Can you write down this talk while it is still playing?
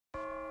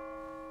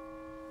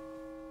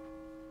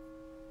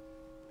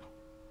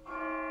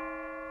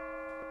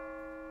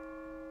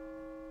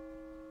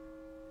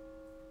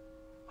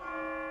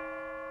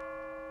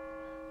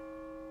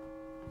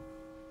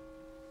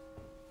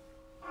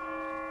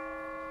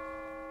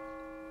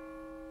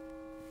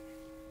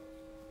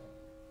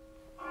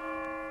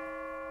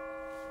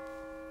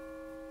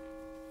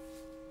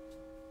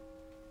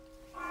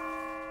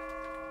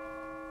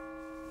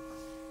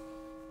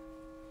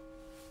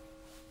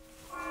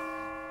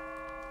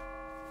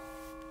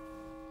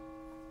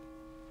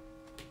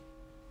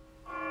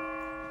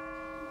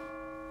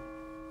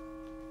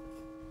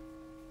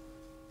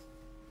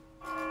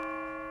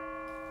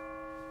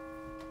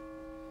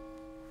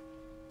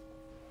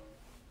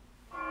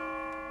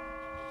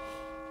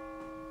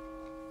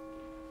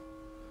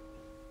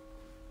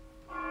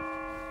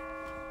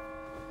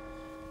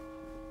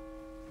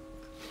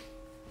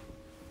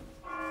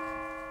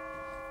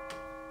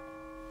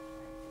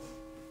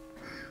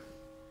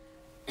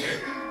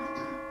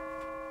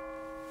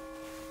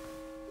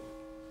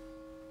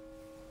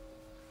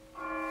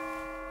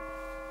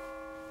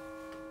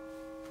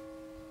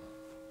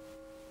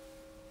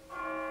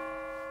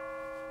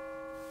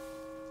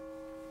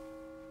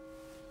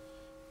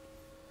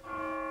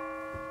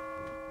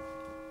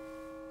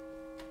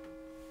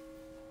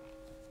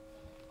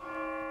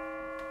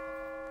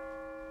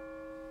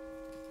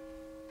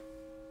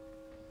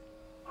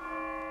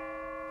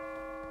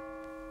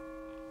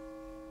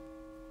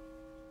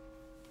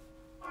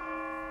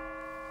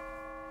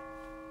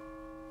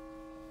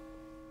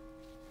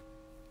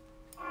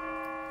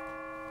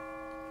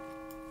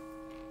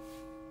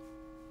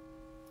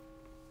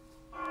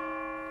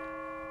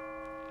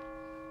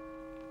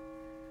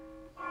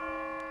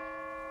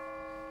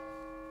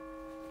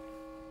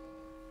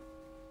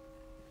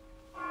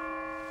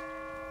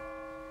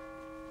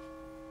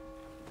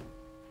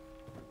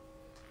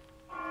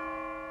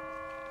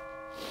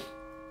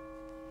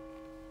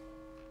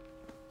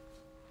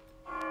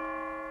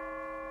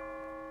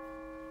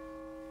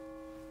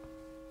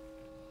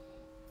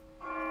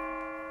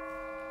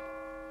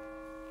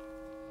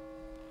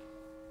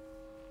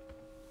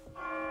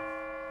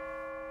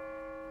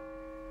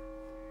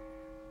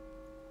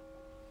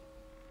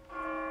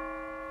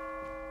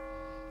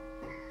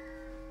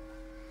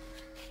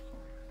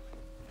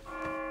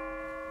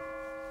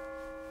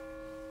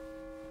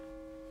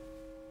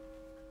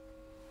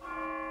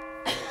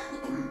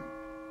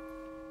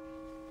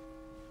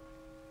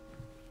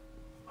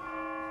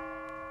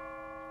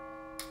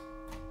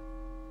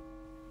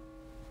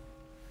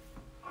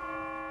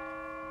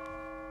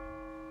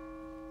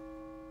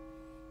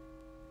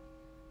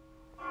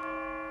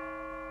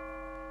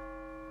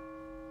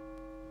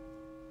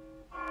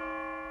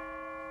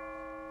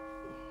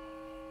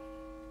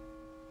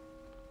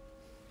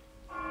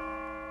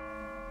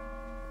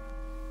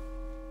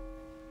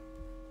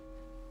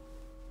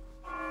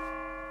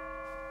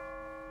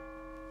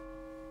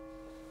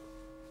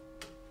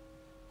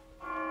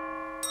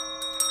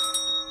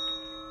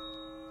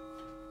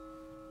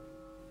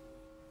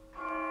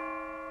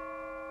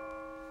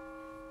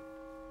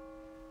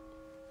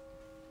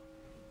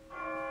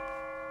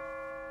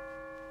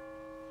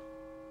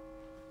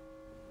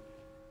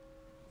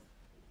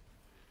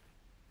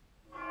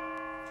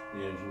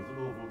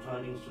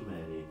tidings to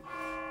Mary,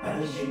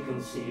 as she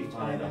conceived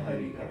by the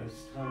Holy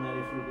Ghost. Hail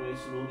Mary, full of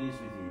grace, the Lord is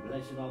with thee.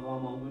 Blessed art thou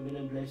among women,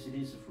 and blessed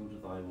is the fruit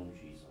of thy womb,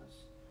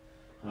 Jesus.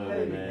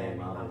 Holy Mary,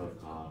 Mother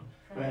of God,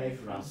 pray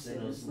for us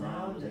sinners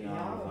now and at the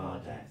hour of our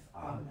death.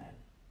 Amen.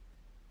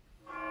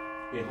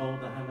 Behold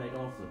the handmaid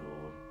of the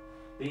Lord.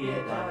 Be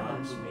it done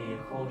unto me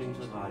according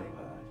to thy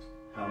word.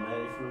 Hail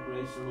Mary, full of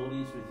grace, the Lord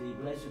is with thee.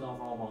 Blessed art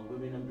thou among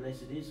women, and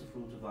blessed is the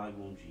fruit of thy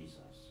womb,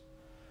 Jesus.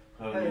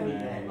 Holy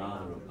Mary,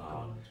 Mother of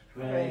God,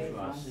 pray for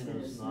us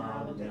sinners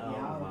now and at the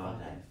hour of our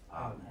death.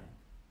 Amen.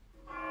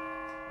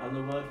 And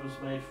the Word was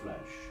made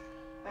flesh,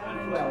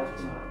 and dwelt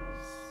among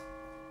us.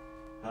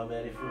 Hail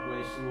Mary, full of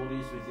grace, the Lord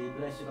is with thee.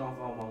 Blessed art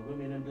thou among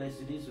women, and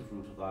blessed is the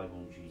fruit of thy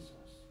womb,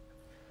 Jesus.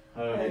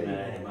 Holy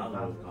Mary, Mother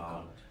of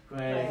God,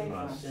 pray for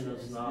us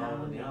sinners now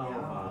and at the hour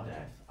of our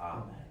death.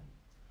 Amen.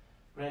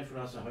 Pray for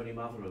us, O Holy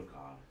Mother of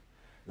God,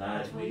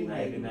 that we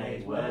may be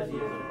made worthy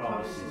of the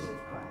promises of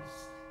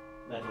Christ.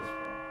 Let us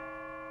pray.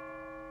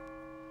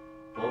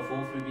 Pour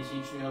forth, we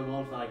beseech thee, O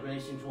Lord, thy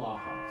grace into our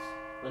hearts,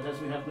 that as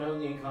we have known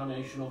the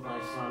incarnation of thy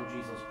Son,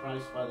 Jesus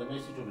Christ, by the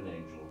message of an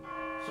angel,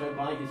 so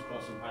by his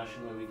cross and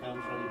passion may we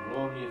count on the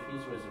glory of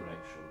his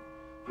resurrection,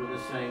 through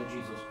the same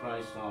Jesus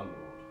Christ our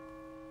Lord.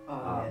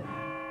 Amen.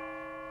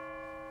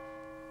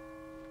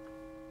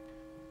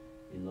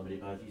 In nomine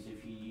Patris et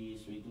Filii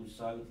Spiritus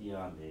Sancti,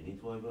 Amen. In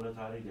tuoi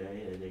volontari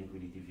Dei, ed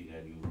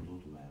inquilificario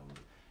tutum meum.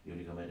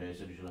 Unicamente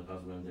esse dice la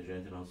casa de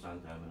gente non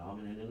sancta,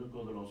 Amen, e nel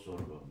cor dello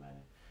sorgo me.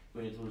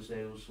 Quelle tuus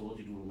Deus,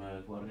 fortiturum,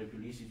 quare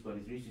pulissis,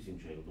 quare tristis in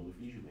cielo, tu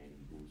affligi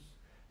menibus.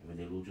 E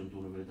vede lucem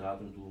tu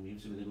veritatum tuum,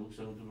 ipse vede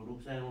luxem tu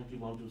lux, et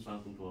ultimum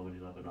sanctum tuum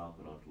in la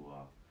penacula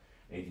tua.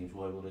 Et in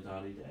tuoi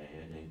volontari Dei,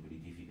 ed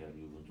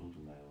inquilificario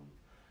tutum meum.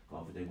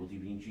 Confide voti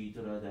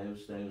vincitera,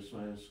 Deus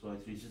meus, quae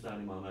tristis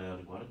anima mea,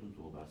 reguardum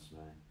tuobas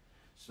me.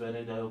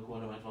 Spene Deo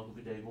quorum et hoc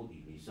videvo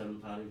illi,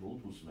 salutare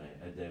votus me,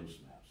 et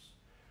Deus meus.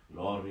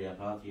 Gloria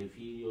Patri et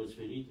Filio et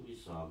Spiritui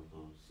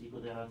Sancto, sic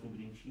ut erat in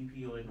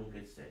principio et nunc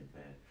et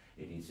semper,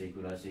 et in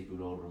saecula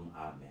saeculorum.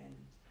 Amen.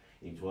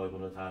 In tuoi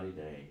volontari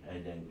Dei,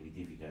 ed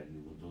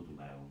inquilificarium totum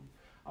meum,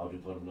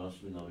 auditor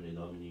nostrum in nomine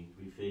Domini,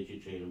 qui fece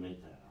caelum et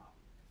terra.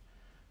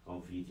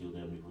 Confitio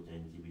de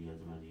omnipotenti,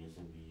 Beata Maria,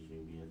 San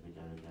Virgine, Beata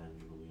Michael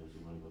Angelo, Beata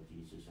Simone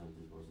Baptiste,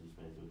 Sanctis Apostoli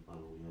Spiritus,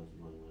 Paolo, Beata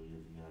Simone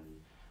Maria Figali,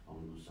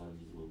 Omnibus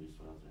Sanctis Vobis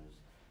Fratres,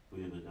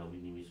 qui peccavi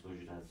minimis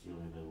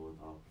cogitatione verbum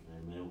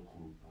opere, meo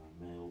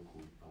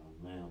culpa,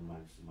 mea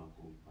maxima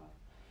culpa.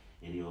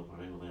 Ed io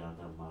prego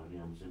Beata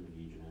Mariam, sempre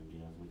Virgine,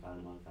 Beata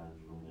Michael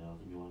Arcangelo,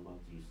 Beata Simone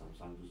Baptiste,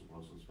 Sanctus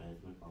Apostoli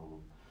Spiritus,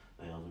 Paolo,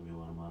 Beata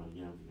Simone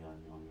Maria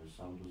Figali, Omnibus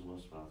Sanctis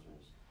Vobis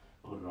Fratres,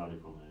 orare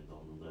pro me,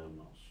 Domnum Deum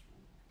nostrum.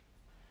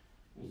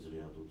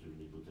 Miseriatur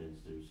Tui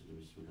potens Deus et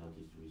Deus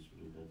peccatis Tuis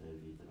purificate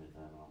vita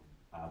aeternam.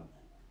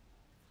 Amen.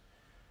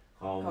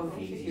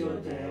 Confitio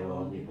Deo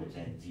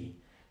omnipotenti,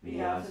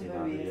 Beata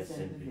Maria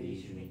semper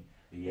Virgine,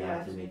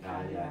 Beata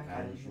Michael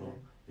Arcangelo,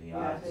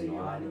 Beata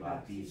Ioanne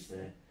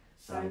Baptiste,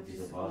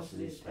 Sanctis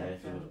Apostolis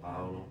Petrus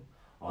Paulo,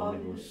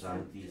 omnibus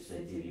sanctis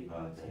et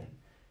irripate,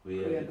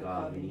 quia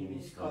peccavi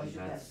minimis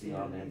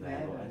cogitatione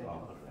verbo et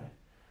opere,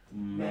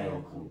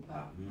 meo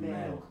culpa,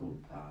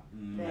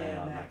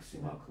 mea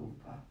maxima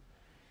culpa.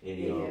 Ed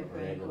io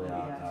prego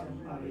Beata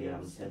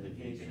Mariam semper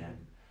Virginem,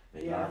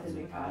 Beata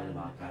Michael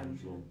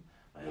Arcangelo,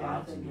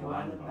 Beata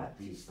Ioanne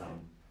Baptistam,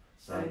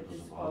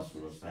 Sanctus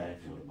Apostolos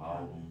Petrus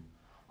Paulum,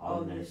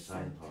 omnes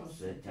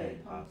sanctos et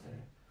te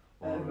pater,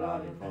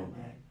 orare pro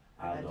me,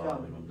 ad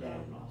Dominum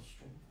Deum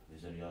nostrum.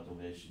 Miseriatum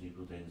Vestri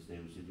potens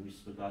Deus et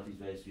tuis peccatis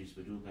vestris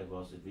perducat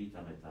vos et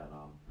vitam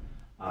aeternam.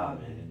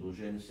 Amen.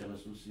 Indulgentia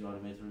nostrum Signore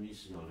et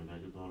remissionem,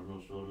 meditor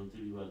nostrum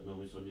tribuat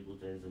nobis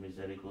omnipotenza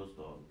misericors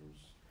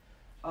Dominus.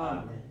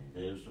 Amen.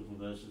 Deus tu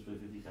conversus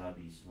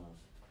perficabis nos,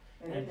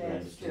 et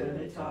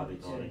plebis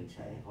habitore in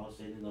te,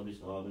 posse in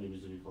nobis Domini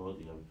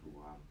misericordiam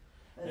tuam,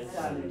 et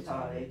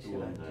salutare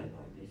tuam de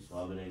nobis,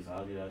 Domine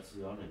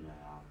exaudirationem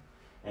meam,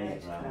 et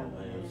clamor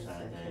meus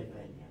ad te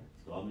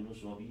veniat,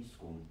 Dominus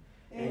vobiscum,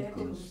 et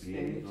cum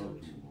spiritu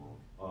tuo,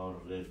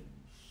 oremus.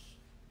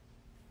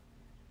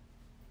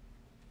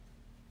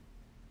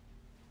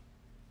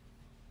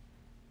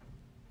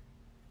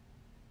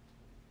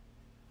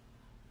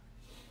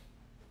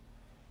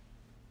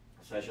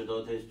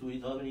 Sacerdotes tui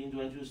Domini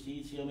induent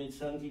justitiam et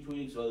sancti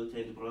tui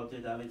exultent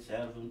propter David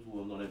servum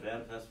tuum non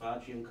avertas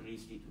faciem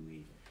Christi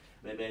tui.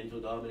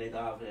 Memento Domine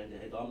David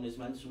et omnes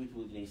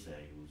mansuetudinis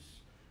eius.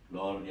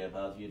 Gloria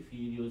Patri et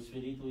Filio et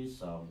Spiritui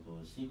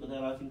Sancto, sic ut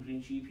erat in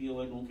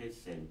principio et nunc et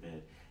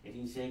semper, et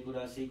in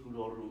saecula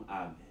saeculorum.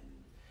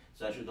 Amen.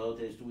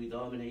 Sacerdotes tui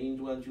Domine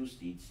induent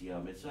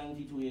justitiam et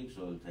sancti tui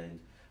exultent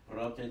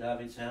propter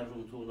David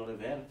servum tuum non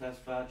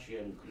avertas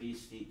faciem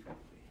Christi tui.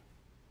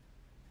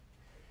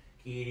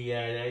 Kyrie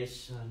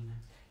eleison,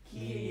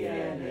 Kyrie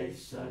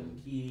eleison,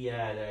 Kyrie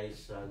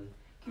eleison,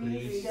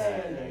 Christe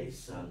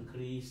eleison,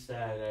 Christe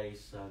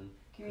eleison,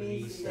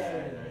 Christe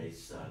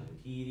eleison,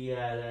 Kyrie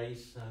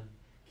eleison,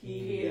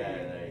 Kyrie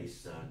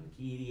eleison,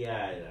 Kyrie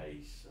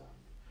eleison.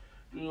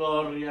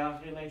 Gloria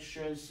in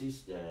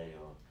excelsis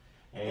Deo,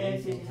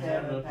 et in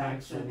terra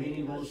pax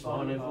hominibus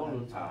bone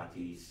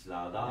voluntatis,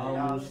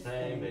 laudamus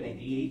te,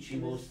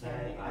 benedicimus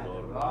te,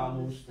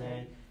 adoramus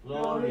te,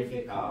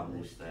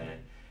 glorificamus te,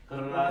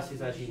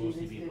 gratias agimus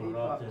tibi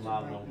corrupte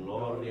magnum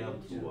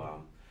gloriam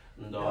tuam.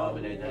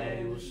 Domine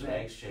Deus,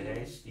 Rex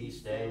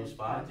Celestis, Deus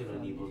Pater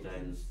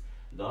Omnipotens,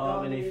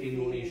 Domine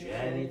Filii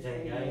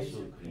Unigenite,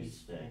 Iesu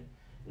Christe,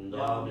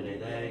 Domine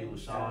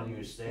Deus,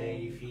 Agnus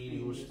Dei,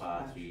 Filius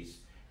Patris,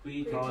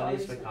 qui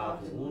tollis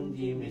peccatum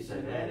mundi,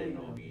 miserere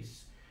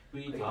nobis,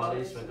 qui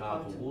tollis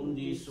peccatum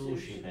mundi,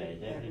 suscipe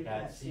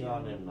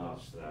deprecationem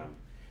nostra,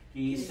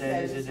 qui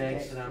sedes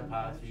extra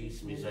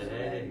Patris,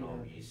 miserere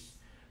nobis,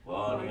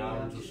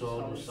 quoniam tu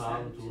solus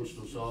sanctus,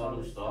 tu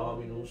solus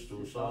Dominus,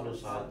 tu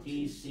solus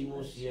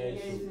Altissimus,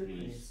 Iesu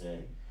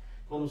Christe,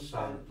 cum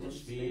Sancto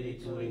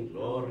Spiritu in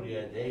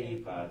gloria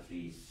Dei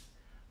Patris.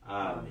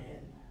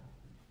 Amen.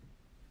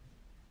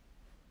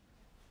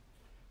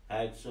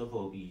 Ex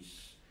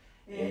vobis,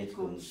 et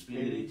cum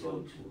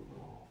spiritu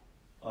tuo,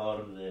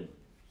 ordemus.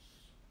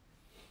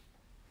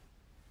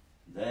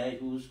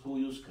 Deus,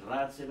 cuius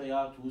gratia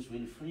beatus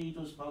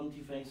Wilfridus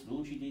pontifex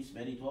lucidis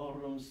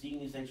meritorum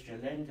signis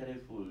excellentere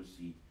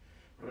fulsit,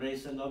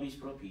 presa nobis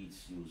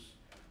propitius,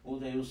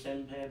 ut Deus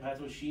semper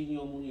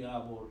patrocinium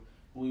uniamur,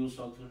 cuius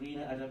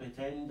doctrina ad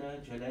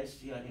appetenda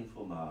celestia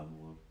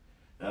infumamur.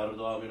 Per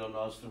Dominum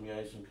nostrum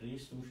Iesum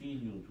Christum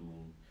Filium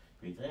tuum,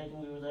 qui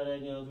tecum viuta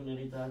regna ad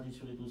unitatis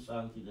Spiritus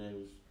Sancti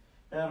Deus,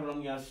 per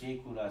omnia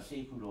saecula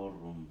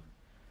saeculorum.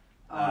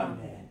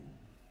 Amen.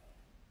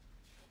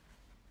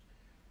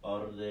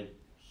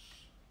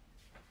 Ordemus.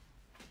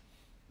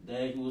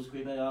 Deus,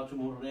 qui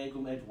beatum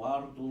regum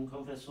Eduardum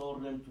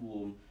confessorem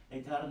tuum,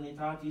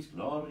 eternitatis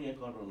gloria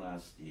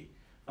coronasti,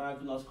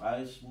 fac nos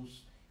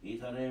Christus,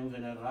 iterem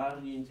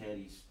venerari in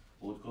terris,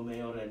 ut cum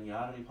eo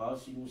regnari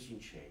possimus in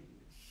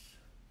celis.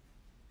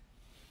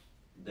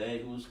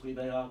 Deus, qui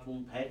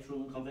beatum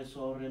Petrum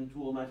confessorem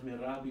tuum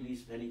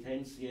admirabilis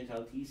penitentiae et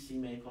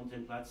altissime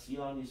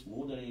contemplationis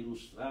mudere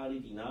illustrari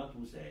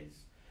dinatus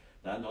es,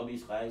 da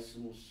nobis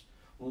Christus,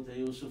 ut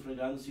Deus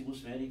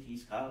suffragantibus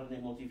meritis carne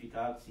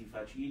mortificati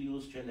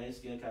facilius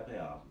celestia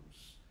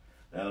capeamus.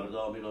 Per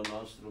Dominum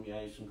nostrum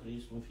Iesum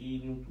Christum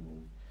Filium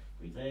tuum,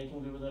 qui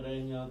tecum viuta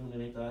regna ad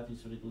unitatis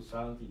Spiritus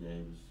Sancti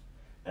Deus,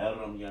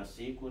 per omnia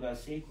saecula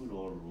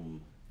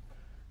saeculorum.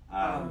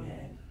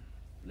 Amen.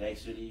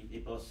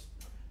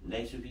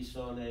 Lex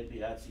epistolae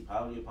Beati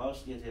Pauli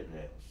Apostoli et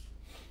Hebreos.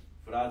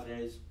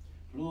 Fratres,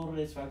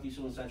 plures facti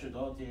sunt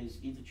sacerdotes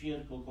id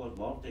circo quod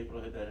morte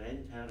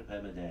prohiberenter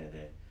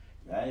permanere,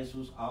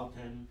 Iesus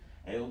autem,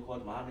 eo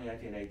quod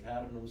maneat in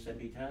aeternum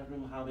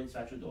sempiternum habet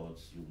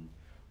sacerdotium,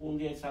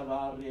 undi et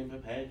salvari in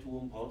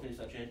perpetuum potes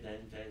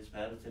accedentes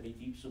per semit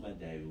ipsum ad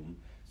Deum,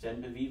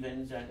 semper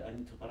vivens et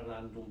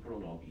interparandum pro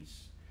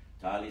nobis.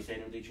 Talis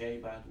enu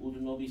dicebat, ut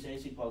nobis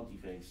esit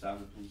pontifex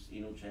sanctus,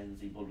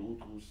 innocens,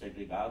 impolutus,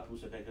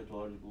 segregatus et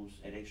peccatoribus,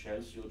 et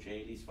excelsio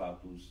celis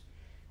factus,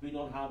 qui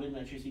non habent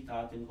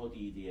necessitatem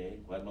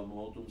quodidie, quam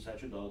motum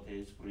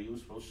sacerdotes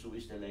prius pros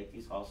suis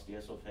delectis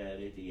hostias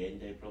offere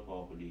diende pro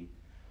populi,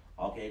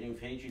 hoc enim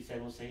fecit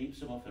semus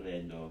ipsum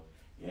offerendo,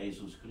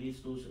 Iesus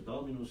Christus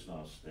Dominus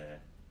noster.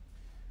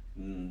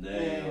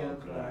 Deo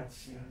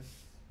gratias.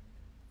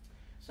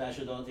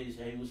 Sacerdotes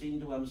eius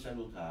induam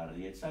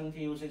salutari, et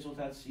sancteus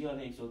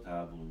exultatione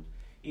exultabunt,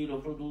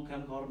 illo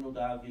producam cornu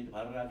David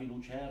paravi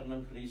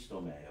lucernam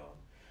Christo meo.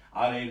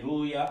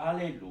 Alleluia,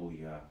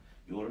 alleluia.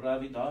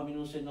 Iuravi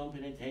Dominus et non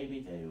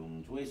penetebit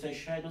eum, tu es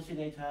escedos in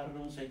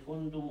aeternum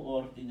secundum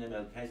ordine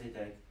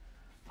Melchizedec.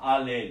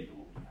 Alleluia.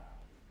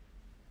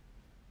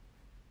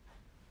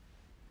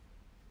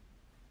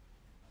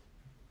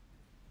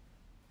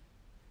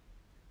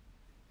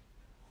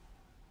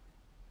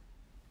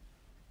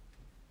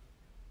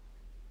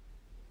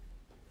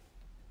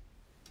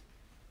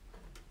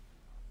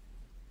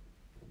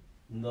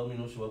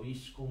 Dominus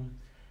vobiscum,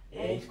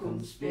 et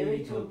cum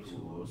spiritu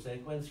tuo,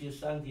 sequentia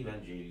Sancti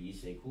Evangelii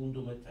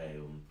secundum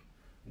Matteum.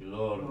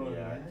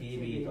 Gloria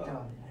tibi,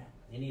 Domine.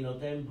 In illo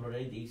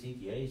tempore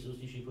dixit Iesus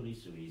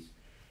discipulis suis,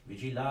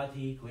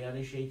 vigilati, quia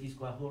nescetis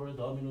qua hora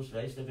Dominus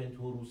veste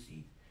venturus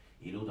sit,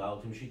 illud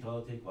autem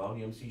citote,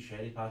 quoniam si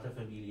scelit pater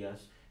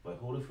familias, qua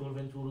hora fur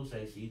venturus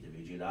esit,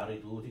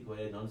 vigilare tuti,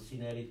 quia non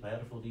sinerit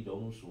perfo di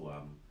domum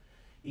suam.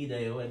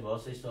 Ideo et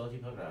vos est toti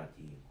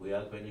parati,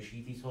 quia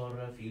nescitis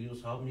hora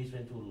filius homines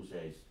venturus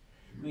est,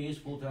 quis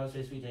putas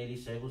est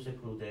fidelis servus et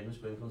prudens,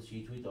 quem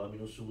constituit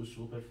Dominus suus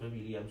super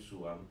familiam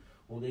suam,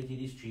 udet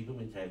idis cibum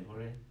in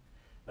tempore?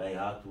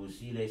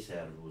 Beatus ille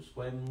servus,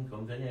 quem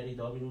conveneri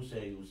Dominus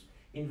eius,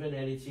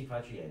 invenerit sic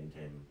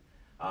facientem.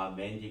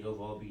 Amen digo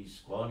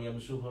vobis,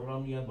 quoniam super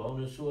omnia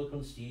bona sua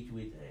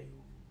constituit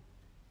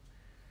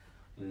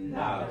eum.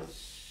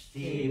 Laus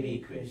tibi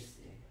Christe.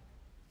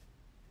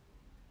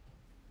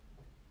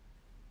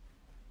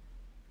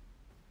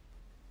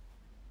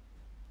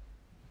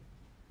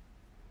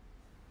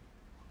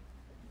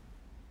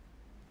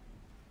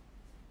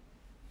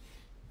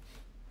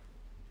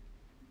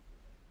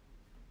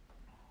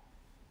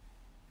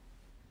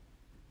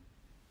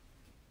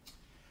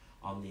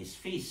 Omnis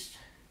feast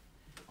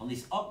On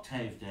this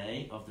Octave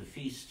day of the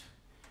feast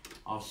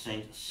of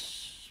Saint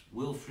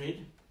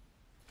Wilfrid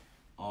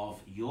of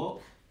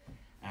York,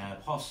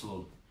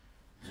 apostle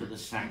to the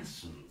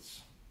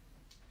Saxons.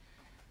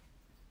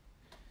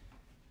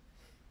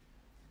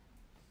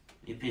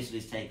 The epistle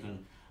is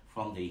taken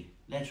from the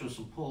letter of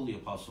St. Paul the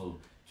Apostle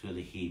to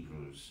the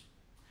Hebrews.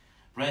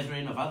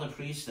 Brethren, of other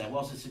priests there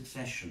was a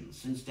succession,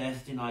 since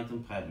death denied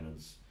them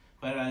permanence,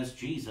 whereas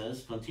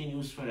Jesus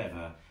continues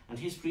forever, and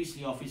his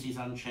priestly office is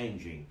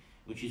unchanging,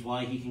 which is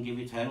why he can give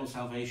eternal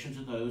salvation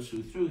to those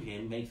who through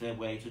him make their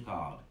way to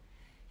God.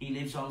 He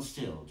lives on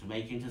still to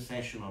make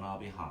intercession on our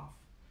behalf.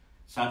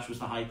 Such was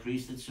the high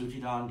priest that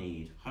suited our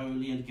need,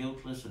 holy and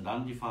guiltless and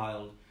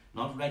undefiled,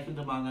 not reckoned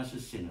among us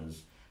as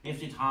sinners,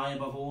 lifted high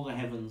above all the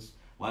heavens,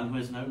 one who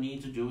has no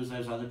need to do as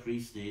those other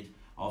priests did,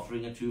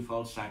 offering a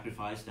twofold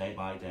sacrifice day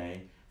by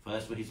day,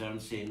 first for his own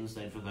sins,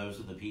 then for those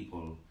of the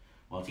people.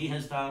 What he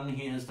has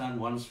done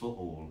once for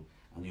all,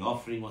 and the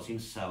offering was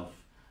himself,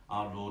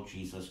 our Lord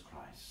Jesus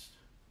Christ.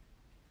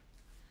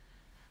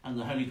 And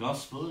the Holy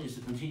Gospel is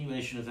the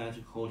continuation of that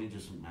according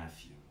to St.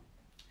 Matthew.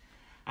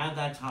 At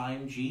that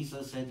time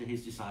Jesus said to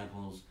his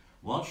disciples,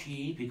 Watch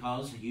ye,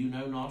 because you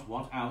know not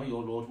what hour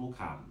your Lord will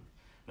come.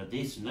 But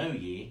this know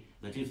ye,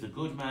 that if the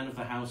good man of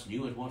the house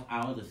knew at what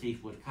hour the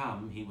thief would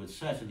come, he would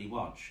certainly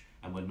watch,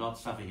 and would not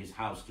suffer his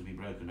house to be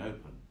broken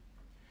open.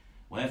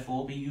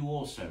 Wherefore be you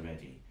also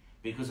ready,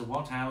 because at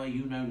what hour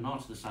you know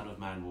not the Son of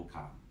Man will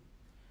come.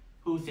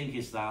 Who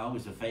thinkest thou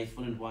is a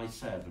faithful and wise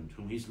servant,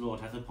 whom his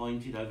Lord hath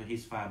appointed over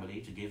his family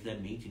to give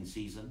them meat in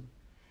season?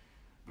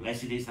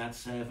 Blessed is that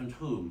servant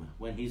whom,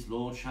 when his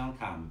Lord shall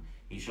come,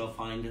 he shall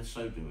find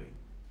so doing.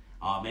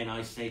 Amen,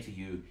 I say to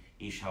you,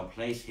 he shall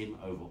place him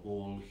over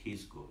all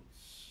his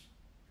goods.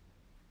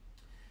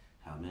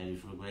 Hail Mary,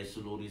 full of grace,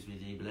 the Lord is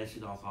with thee.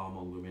 Blessed art thou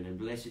among women, and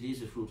blessed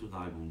is the fruit of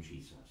thy womb,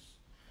 Jesus.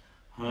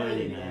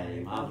 Holy Mary,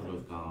 Mother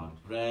of God,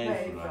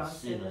 pray for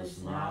us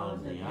sinners now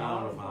and at the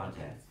hour of our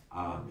death.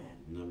 Amen.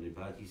 In nomine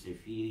Patris et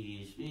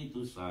Filii et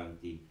Spiritus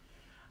Sancti.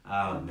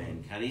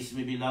 Amen.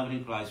 Carissimi beloved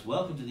in Christ,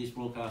 welcome to this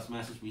broadcast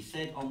mass, as we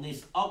said, on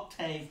this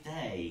Octave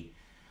day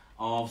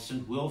of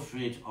St.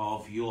 Wilfrid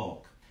of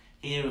York.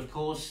 Here, of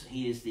course,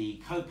 he is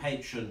the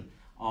co-patron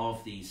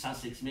of the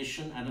Sussex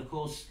Mission, and of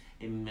course,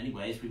 in many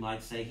ways, we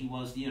might say he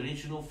was the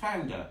original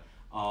founder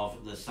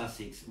of the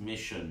Sussex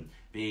Mission,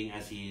 being,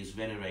 as he is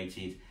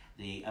venerated,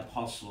 the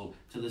apostle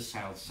to the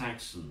South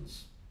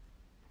Saxons.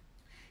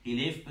 He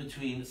lived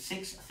between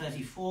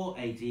 634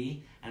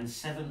 AD and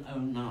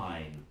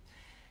 709.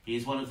 He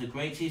is one of the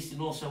greatest and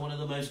also one of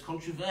the most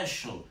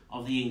controversial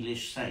of the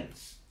English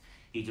saints.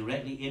 He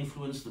directly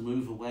influenced the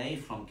move away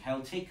from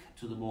Celtic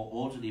to the more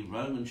orderly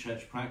Roman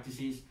church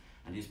practices,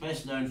 and is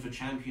best known for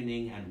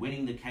championing and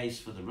winning the case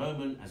for the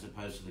Roman as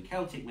opposed to the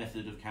Celtic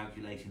method of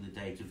calculating the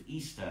date of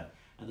Easter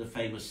at the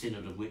famous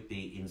Synod of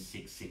Whitby in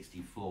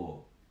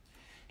 664.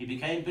 He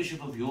became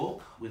Bishop of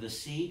York with a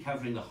see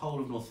covering the whole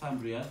of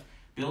Northumbria,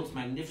 built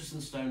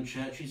magnificent stone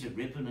churches at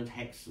Ripon and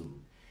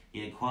Hexham.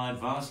 He acquired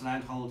vast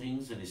land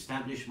holdings and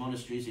established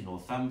monasteries in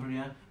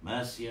Northumbria,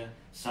 Mercia,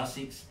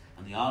 Sussex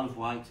and the Isle of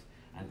Wight,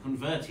 and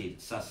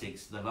converted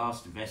Sussex, the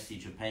last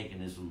vestige of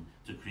paganism,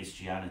 to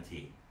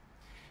Christianity.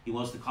 He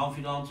was the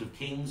confidant of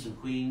kings and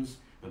queens,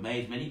 but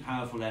made many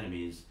powerful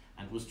enemies,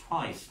 and was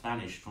twice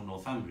banished from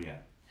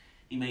Northumbria.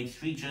 He made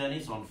 3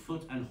 journeys on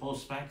foot and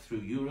horseback through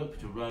Europe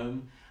to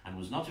Rome, and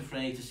was not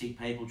afraid to seek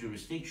papal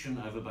jurisdiction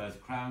over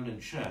both crown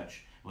and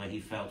church, where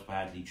he felt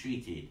badly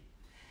treated.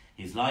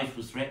 His life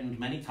was threatened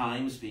many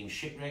times, being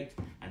shipwrecked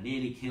and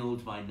nearly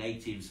killed by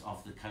natives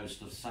off the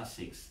coast of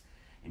Sussex,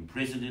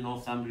 imprisoned in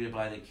Northumbria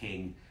by the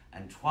king,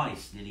 and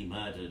twice nearly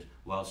murdered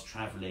whilst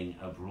travelling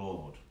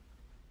abroad.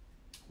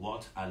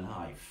 What a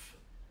life.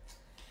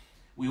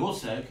 We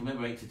also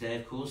commemorate today,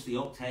 of course, the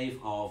Octave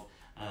of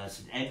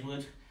St.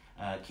 Edward,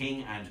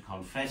 King and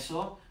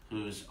Confessor,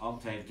 whose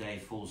Octave Day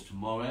falls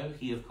tomorrow.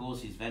 He, of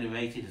course, is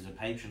venerated as a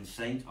patron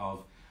saint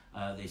of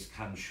this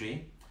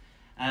country.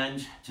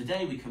 And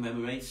today we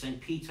commemorate St.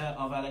 Peter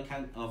of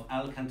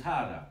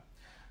Alcantara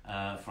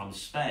from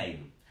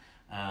Spain.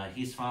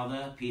 His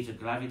father, Peter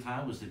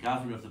Gravita, was the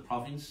governor of the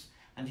province,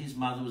 and his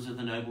mother was of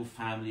the noble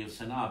family of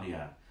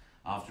Sanabria.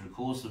 After a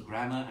course of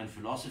grammar and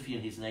philosophy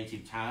in his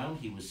native town,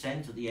 he was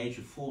sent at the age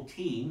of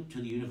 14 to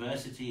the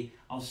University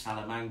of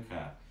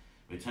Salamanca.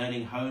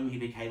 Returning home, he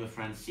became a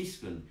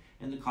Franciscan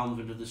in the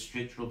convent of the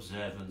Stricter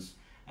Observance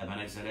at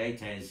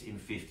Manexaretes in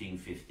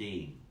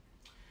 1515.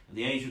 At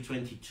the age of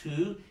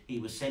 22, he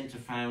was sent to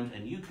found a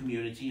new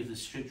community of the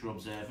Stricter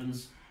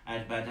Observance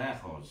at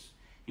Badajoz.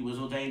 He was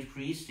ordained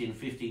priest in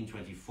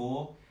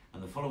 1524,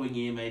 and the following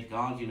year made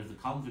guardian of the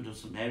convent of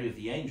St. Mary of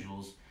the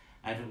Angels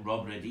at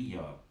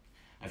Robredillo.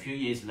 A few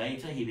years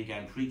later, he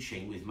began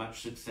preaching with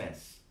much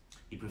success.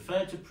 He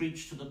preferred to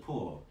preach to the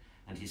poor,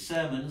 and his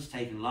sermons,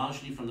 taken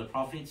largely from the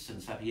prophets and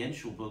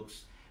sapiential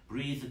books,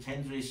 breathed the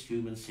tenderest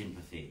human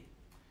sympathy.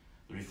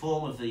 The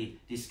reform of the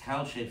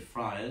Discalced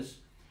friars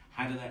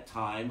had at that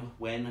time,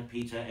 when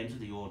Peter entered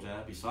the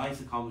order, besides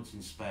the convents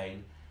in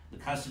Spain, the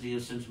custody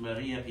of Santa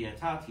Maria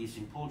Pietatis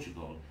in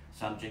Portugal,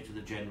 subject to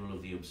the general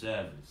of the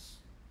observance.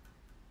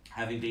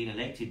 Having been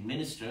elected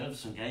minister of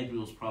St.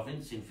 Gabriel's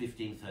province in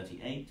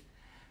 1538,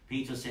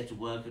 Peter set to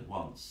work at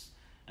once.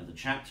 At the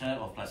chapter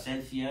of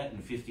Placentia in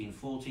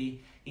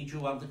 1540, he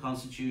drew up the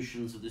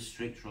constitutions of the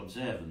stricter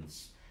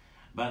observance.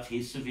 But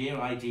his severe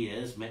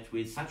ideas met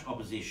with such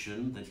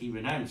opposition that he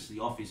renounced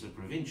the office of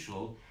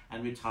provincial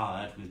and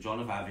retired with John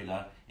of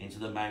Avila into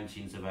the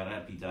mountains of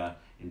Arabida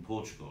in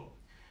Portugal,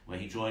 where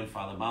he joined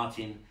Father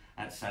Martin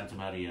at Santa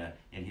Maria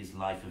in his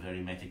life of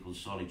eremitical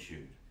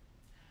solitude.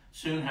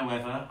 Soon,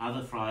 however,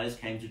 other friars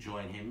came to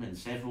join him, and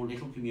several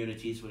little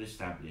communities were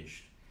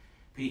established,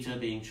 Peter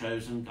being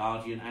chosen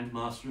guardian and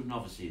master of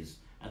novices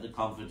at the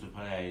convent of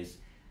Paris.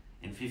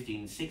 In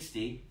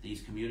 1560,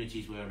 these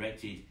communities were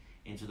erected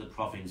into the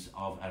province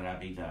of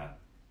Arabida.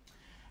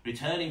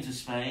 Returning to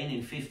Spain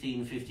in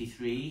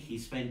 1553, he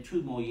spent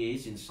 2 more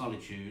years in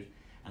solitude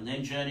and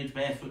then journeyed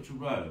barefoot to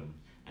Rome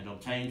and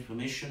obtained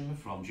permission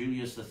from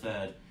Julius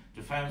III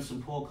to found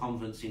some poor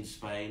convents in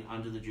Spain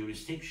under the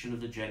jurisdiction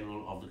of the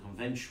general of the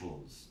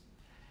conventuals.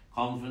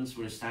 Convents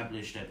were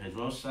established at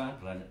Pedrosa,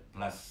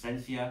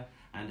 Placentia,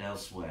 and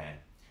elsewhere.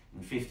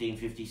 In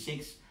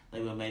 1556, they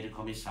were made a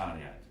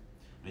commissariat,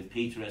 with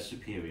Peter as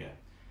superior,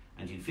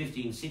 and in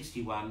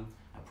 1561,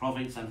 a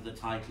province under the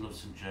title of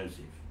St.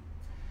 Joseph.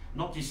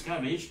 Not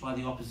discouraged by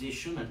the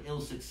opposition and ill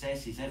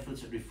success his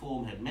efforts at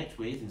reform had met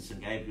with in St.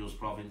 Gabriel's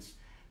province,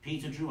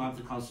 Peter drew up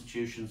the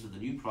constitutions of the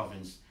new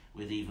province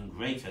with even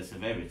greater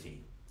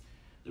severity.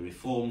 The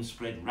reform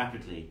spread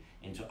rapidly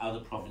into other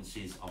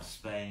provinces of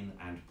Spain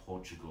and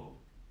Portugal.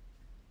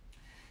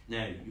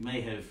 Now, you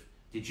may have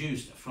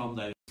deduced from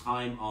the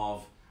time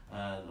of,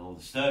 or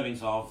the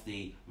stirrings of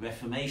the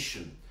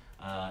Reformation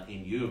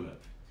in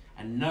Europe,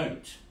 and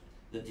note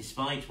that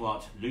despite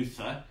what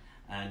Luther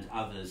and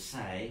others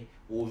say,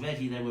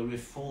 already there were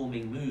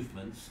reforming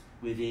movements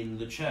within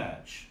the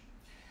church.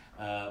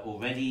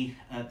 Already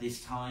at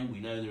this time, we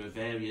know there are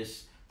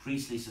various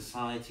priestly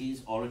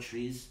societies,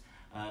 oratories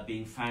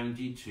being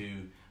founded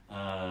to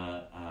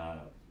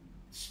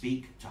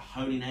speak to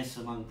holiness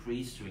among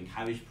priests, to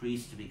encourage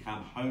priests to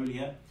become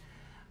holier.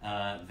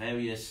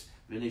 Various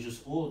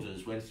religious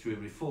orders went through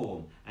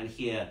reform, and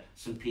here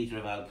St. Peter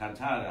of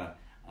Alcantara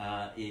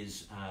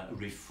is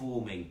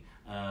reforming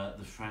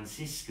the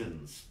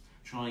Franciscans,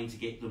 trying to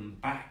get them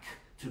back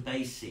to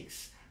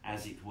basics,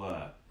 as it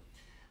were.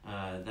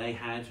 They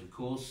had, of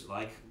course,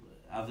 like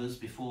others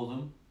before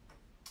them,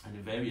 and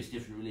in various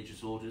different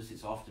religious orders,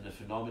 it's often a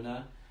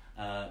phenomena.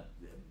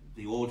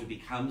 The order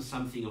becomes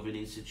something of an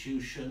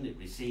institution, it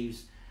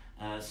receives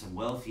some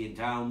wealthy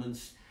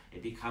endowments,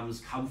 it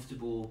becomes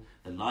comfortable,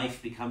 the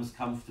life becomes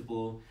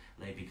comfortable,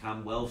 they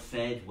become well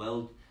fed,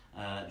 well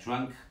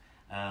drunk,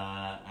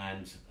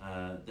 and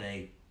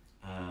they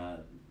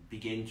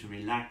begin to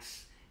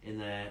relax in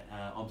their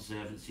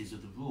observances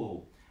of the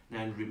rule.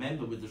 Now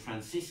remember, with the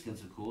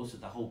Franciscans, of course, that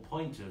the whole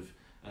point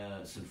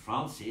of St.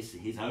 Francis,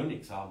 his own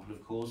example,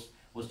 of course,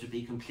 was to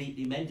be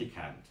completely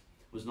mendicant,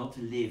 was not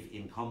to live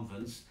in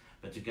convents,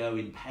 but to go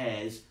in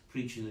pairs,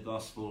 preaching the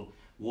gospel,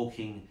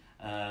 walking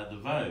the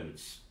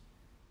roads.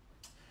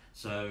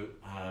 So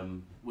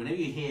whenever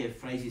you hear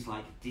phrases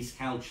like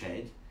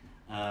discalced,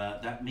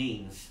 that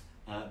means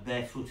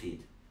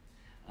barefooted.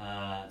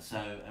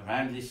 So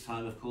around this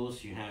time, of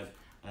course, you have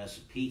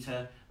St.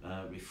 Peter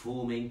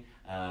reforming,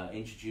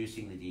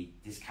 introducing the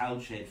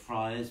discalced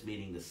friars,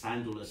 meaning the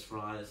sandalless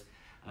friars.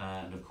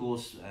 And of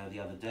course, the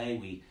other day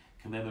we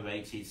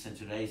commemorated St.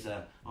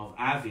 Teresa of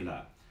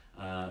Avila,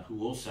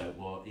 who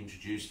also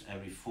introduced a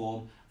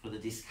reform for the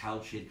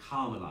discalced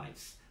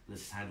Carmelites, the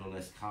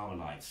sandalless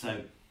Carmelites.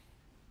 So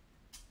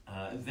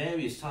at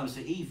various times,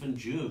 so even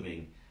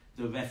during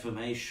the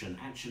Reformation,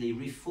 actually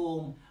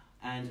reform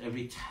and a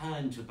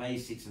return to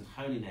basics and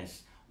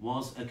holiness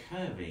was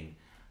occurring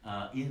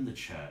in the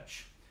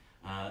church.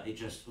 It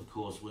just, of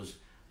course, was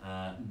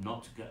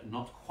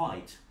not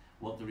quite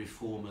what the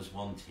reformers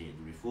wanted.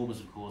 The reformers,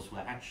 of course, were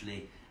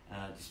actually,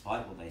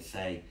 despite what they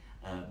say,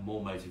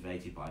 more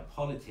motivated by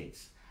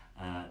politics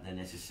than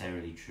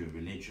necessarily true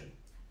religion.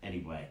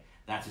 Anyway,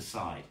 that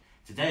aside,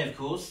 today, of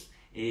course,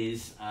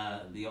 is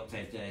the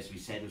Octave Day, as we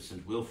said, of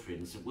St. Wilfrid.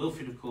 And St.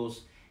 Wilfrid, of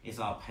course, is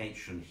our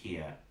patron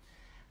here.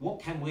 What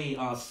can we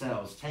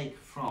ourselves take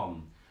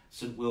from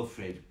St.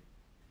 Wilfrid?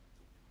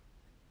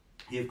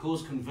 He, of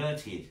course,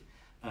 converted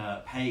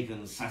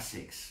pagan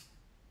Sussex.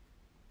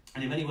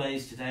 And in many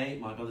ways today,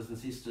 my brothers and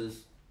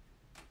sisters,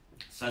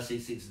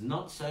 Sussex is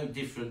not so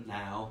different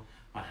now,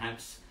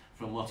 perhaps,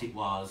 from what it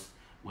was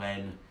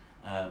when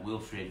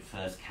Wilfrid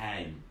first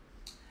came.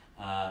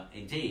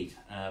 Indeed,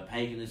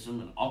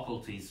 paganism and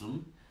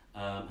occultism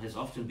has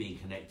often been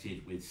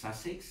connected with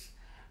Sussex.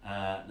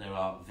 There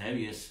are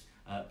various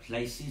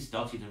places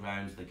dotted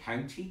around the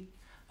county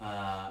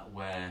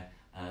where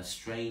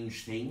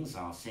strange things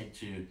are said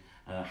to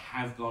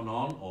have gone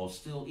on or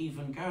still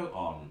even go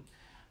on.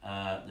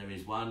 There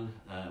is one,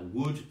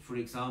 Wood, for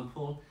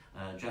example,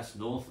 just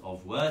north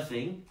of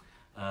Worthing,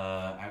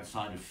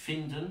 outside of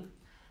Findon,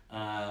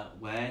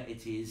 where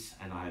it is,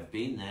 and I have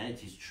been there,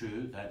 it is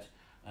true that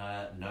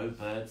no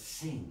birds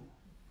sing.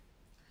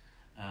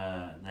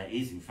 there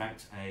is in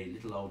fact a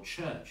little old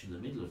church in the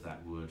middle of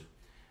that wood,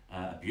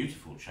 a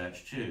beautiful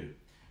church too.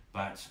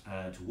 But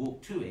to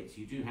walk to it,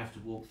 you do have to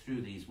walk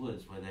through these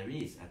woods where there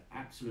is an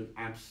absolute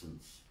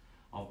absence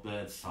of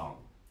bird song.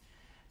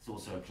 It's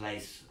also a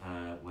place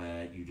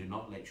where you do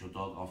not let your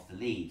dog off the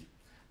lead,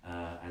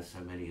 as so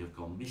many have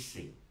gone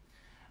missing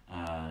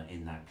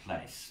in that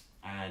place.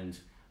 And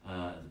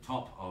at the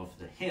top of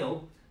the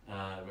hill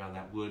around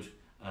that wood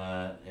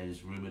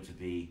is rumoured to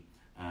be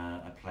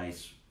a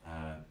place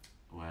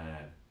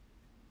where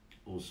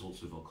all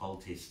sorts of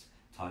occultist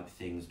type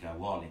things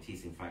go on. It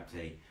is in fact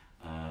a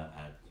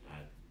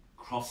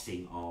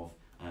crossing of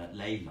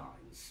ley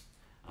lines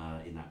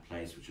in that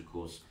place, which of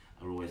course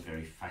are always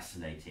very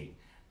fascinating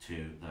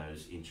to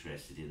those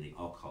interested in the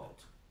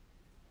occult.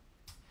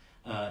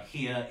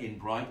 Here in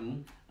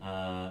Brighton,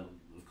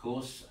 of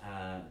course,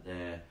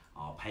 there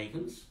are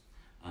pagans.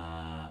 There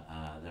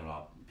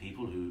are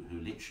people who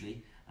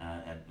literally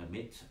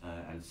admit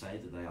and say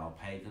that they are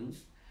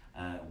pagans.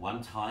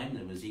 One time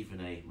there was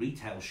even a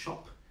retail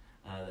shop.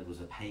 There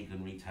was a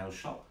pagan retail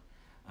shop.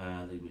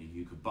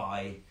 You could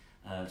buy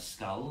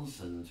skulls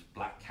and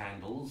black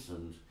candles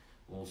and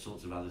all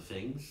sorts of other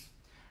things.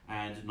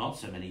 And not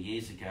so many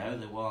years ago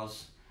there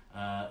was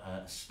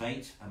a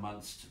spate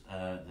amongst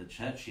the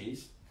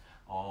churches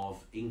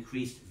of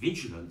increased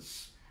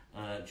vigilance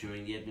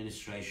during the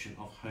administration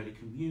of Holy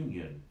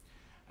Communion,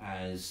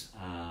 as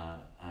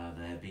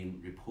there have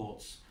been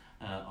reports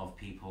of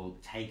people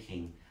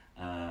taking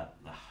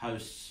the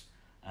hosts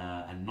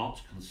and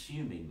not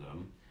consuming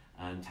them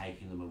and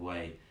taking them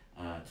away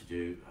to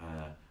do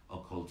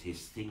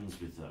occultist things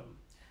with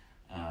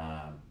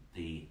them.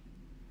 The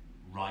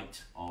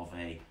rite of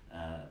a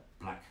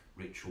black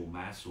ritual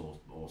mass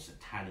or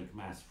satanic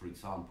mass, for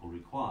example,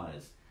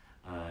 requires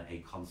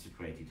a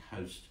consecrated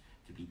host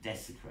to be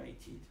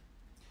desecrated.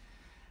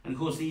 And of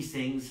course these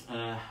things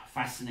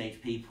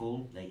fascinate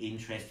people, they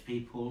interest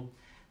people.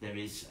 There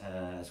is,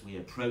 as we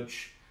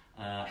approach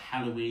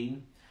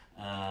Halloween,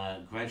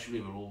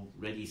 gradually we're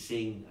already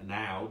seeing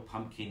now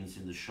pumpkins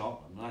in the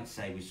shop. I might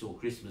say we saw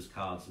Christmas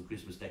cards and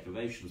Christmas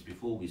decorations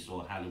before we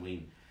saw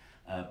Halloween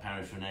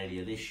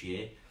paraphernalia this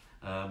year.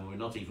 We're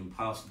not even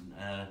past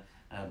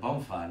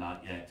bonfire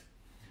night yet.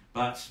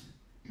 But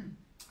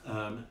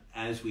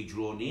as we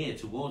draw near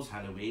towards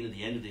Halloween at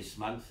the end of this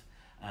month,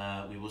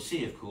 we will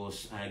see, of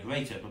course, a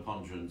greater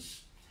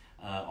preponderance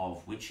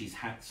of witches'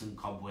 hats and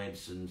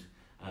cobwebs and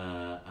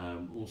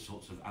all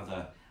sorts of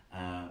other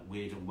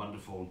weird and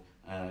wonderful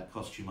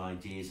costume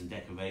ideas and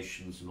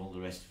decorations and all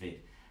the rest of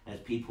it, as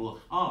people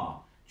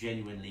are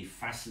genuinely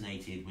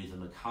fascinated with the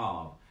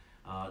macabre,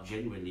 are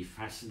genuinely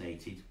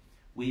fascinated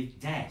with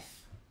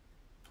death.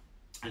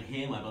 And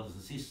here, my brothers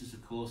and sisters,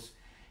 of course,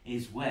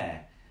 is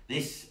where,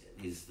 this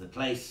is the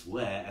place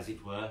where, as it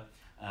were,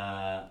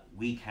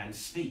 we can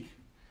speak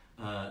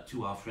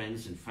to our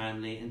friends and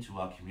family and to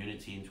our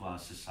community and to our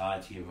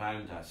society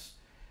around us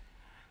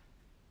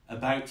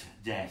about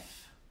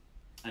death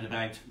and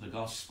about the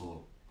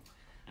gospel,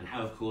 and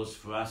how, of course,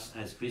 for us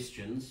as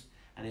Christians,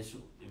 and it's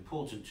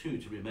important too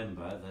to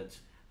remember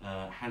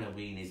that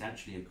Halloween is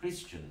actually a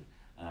Christian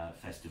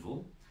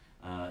festival.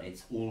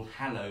 It's All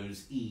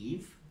Hallows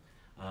Eve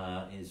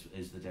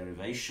is the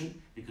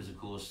derivation, because of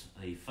course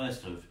the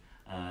 1st of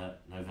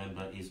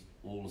November is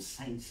All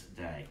Saints'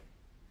 Day.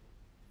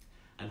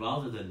 And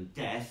rather than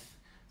death,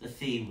 the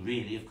theme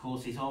really, of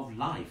course, is of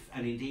life,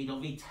 and indeed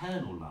of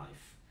eternal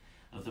life,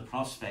 of the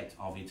prospect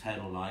of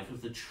eternal life,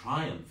 of the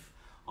triumph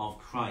of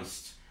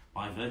Christ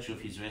by virtue of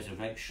his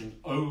resurrection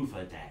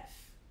over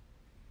death.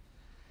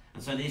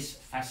 And so this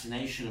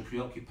fascination and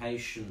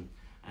preoccupation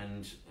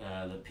and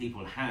that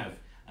people have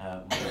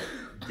with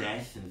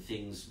death and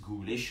things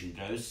ghoulish and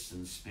ghosts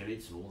and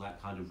spirits and all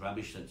that kind of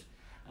rubbish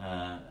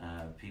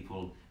that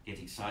people get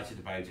excited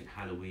about at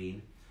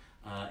Halloween,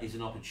 is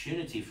an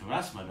opportunity for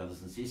us, my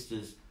brothers and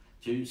sisters,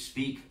 to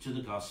speak to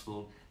the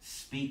gospel,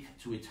 speak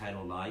to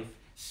eternal life,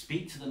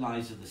 speak to the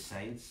lives of the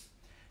saints,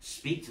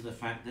 speak to the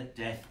fact that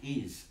death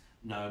is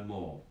no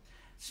more,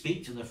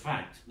 speak to the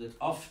fact that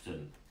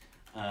often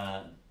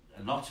a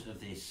lot of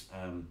this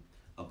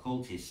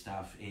occultist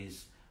stuff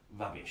is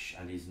rubbish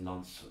and is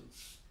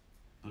nonsense,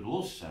 but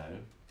also,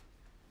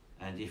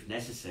 and if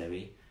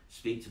necessary,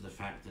 speak to the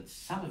fact that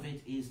some of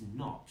it is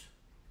not.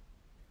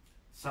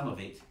 Some of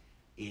it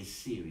is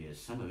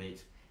serious. Some of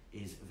it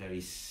is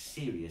very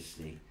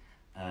seriously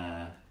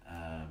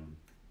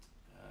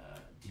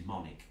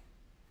demonic.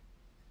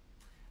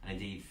 And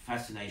indeed,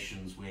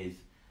 fascinations with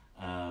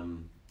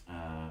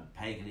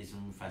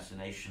paganism,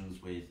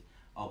 fascinations with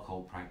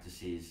occult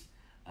practices,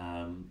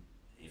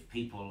 if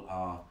people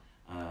are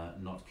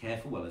not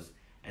careful, well,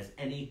 as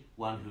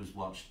anyone who's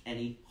watched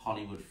any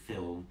Hollywood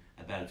film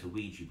about a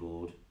Ouija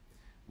board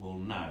will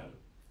know,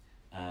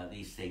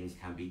 these things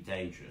can be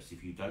dangerous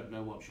if you don't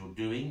know what you're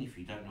doing, if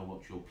you don't know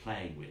what you're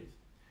playing with.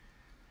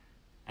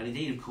 And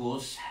indeed, of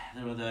course,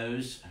 there are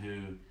those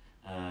who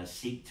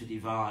seek to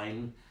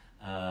divine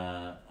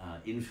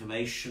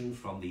information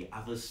from the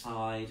other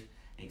side,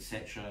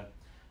 etc.,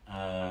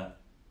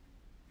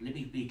 let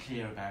me be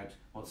clear about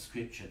what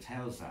Scripture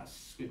tells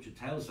us. Scripture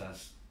tells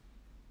us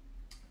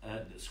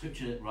that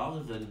Scripture,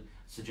 rather than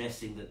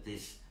suggesting that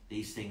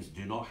these things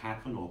do not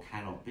happen or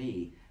cannot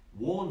be,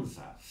 warns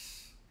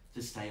us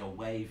to stay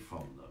away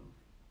from them.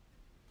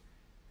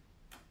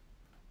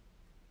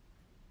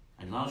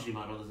 And largely,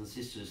 my brothers and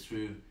sisters,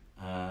 through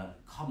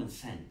common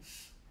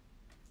sense.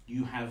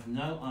 You have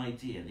no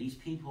idea, these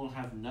people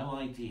have no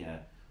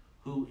idea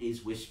who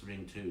is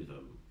whispering to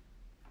them.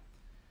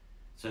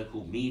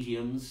 So-called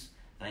mediums,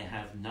 they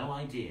have no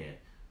idea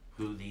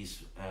who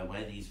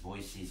where these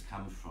voices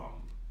come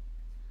from.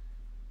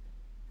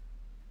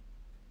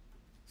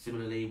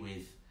 Similarly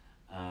with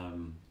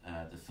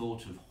the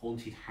thought of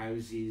haunted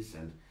houses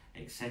and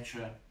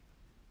etc.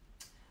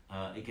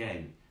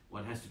 Again,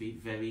 one has to be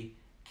very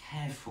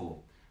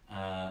careful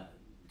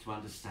to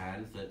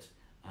understand that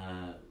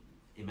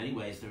in many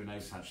ways there are no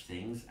such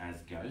things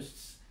as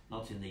ghosts,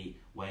 not in the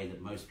way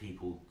that most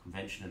people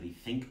conventionally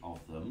think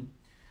of them.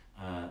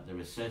 There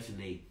are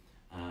certainly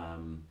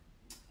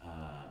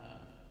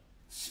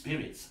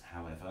spirits,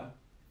 however,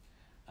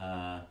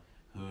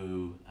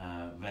 who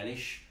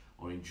relish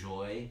or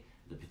enjoy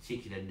the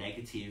particular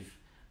negative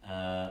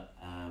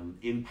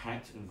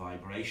impact and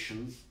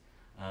vibrations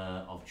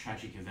of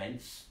tragic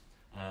events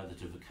that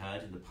have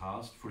occurred in the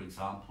past. For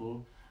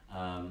example,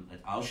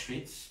 at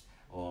Auschwitz,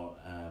 or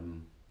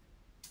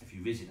if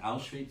you visit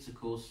Auschwitz, of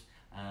course,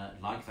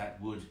 like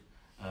that wood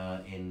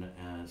in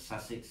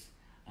Sussex,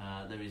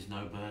 there is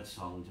no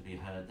birdsong to be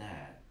heard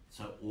there.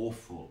 So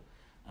awful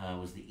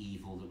was the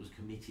evil that was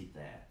committed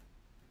there.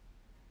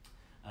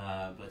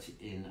 But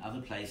in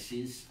other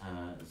places,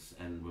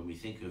 and when we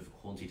think of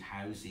haunted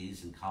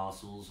houses and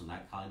castles and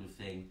that kind of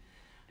thing,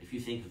 if you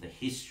think of the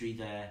history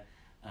there,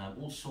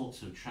 all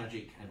sorts of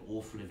tragic and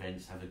awful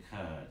events have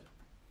occurred.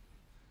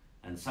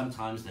 And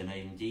sometimes there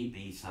may indeed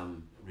be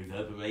some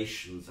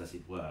reverberations, as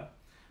it were,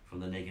 from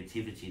the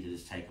negativity that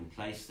has taken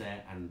place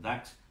there, and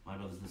that, my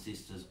brothers and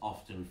sisters,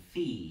 often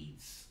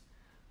feeds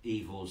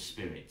evil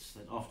spirits,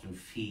 that often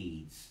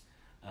feeds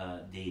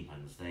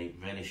demons. They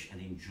relish and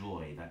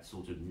enjoy that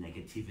sort of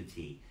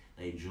negativity,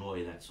 they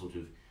enjoy that sort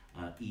of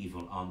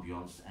evil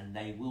ambience, and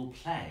they will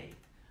play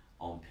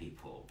on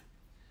people.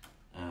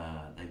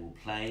 They will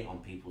play on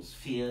people's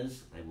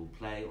fears, they will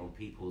play on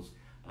people's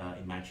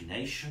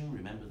imagination.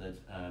 Remember that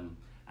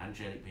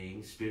angelic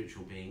beings,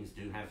 spiritual beings,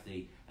 do have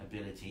the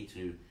ability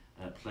to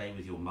play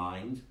with your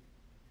mind.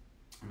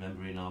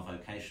 Remember in our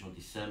vocational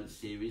discernment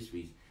series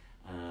we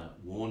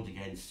warned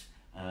against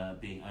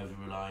being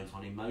over-reliant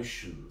on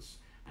emotions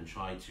and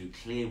try to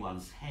clear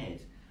one's head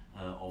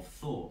of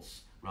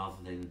thoughts rather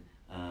than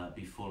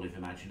be full of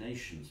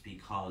imaginations,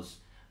 because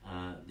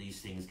these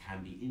things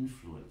can be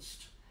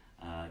influenced,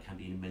 can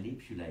be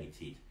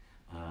manipulated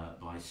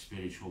by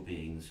spiritual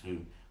beings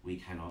whom we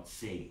cannot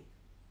see.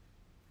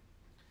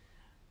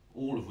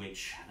 All of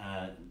which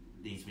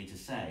leads me to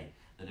say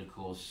that, of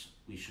course,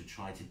 we should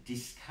try to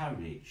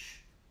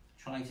discourage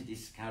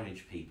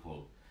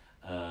people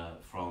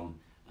from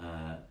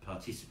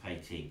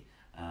participating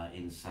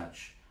in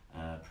such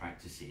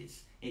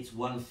practices. It's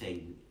one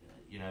thing,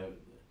 you know,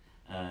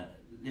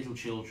 little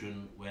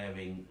children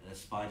wearing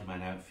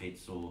Spider-Man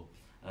outfits or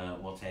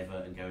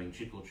whatever and going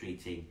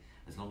trick-or-treating,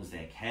 as long as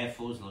they're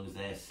careful, as long as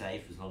they're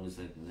safe, as long as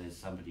there's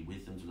somebody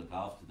with them to look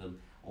after them,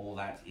 all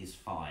that is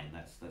fine.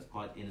 That's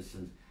quite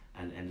innocent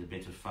and a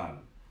bit of fun.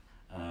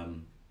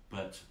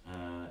 But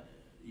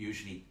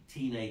usually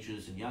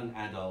teenagers and young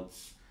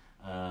adults,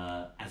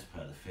 as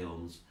per the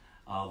films,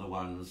 are the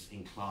ones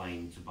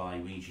inclined to buy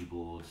Ouija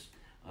boards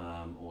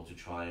or to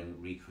try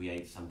and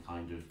recreate some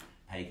kind of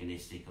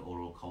paganistic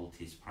or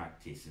occultist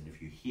practice. And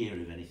if you hear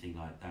of anything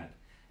like that,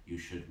 you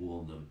should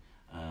warn them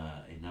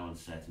in no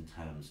uncertain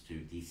terms to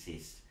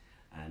desist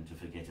and to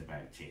forget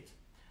about it,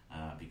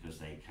 because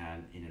they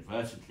can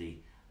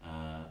inadvertently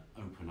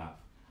open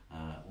up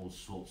all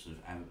sorts of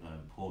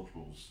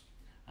portals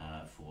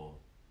for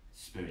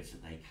spirits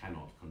that they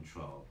cannot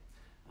control,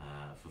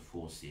 for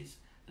forces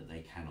that they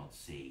cannot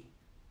see.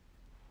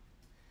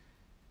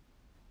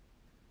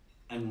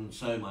 And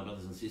so, my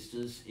brothers and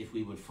sisters, if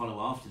we would follow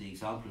after the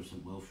example of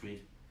St.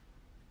 Wilfrid,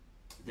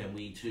 then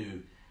we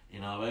too,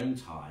 in our own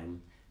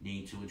time,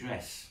 need to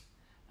address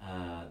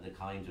the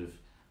kind of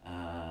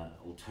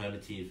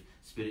alternative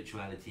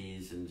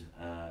spiritualities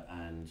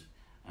and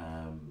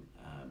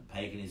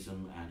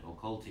paganism and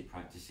occultic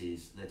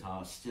practices that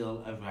are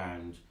still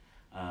around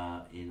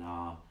in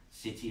our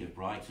city of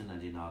Brighton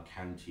and in our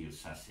county of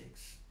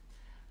Sussex.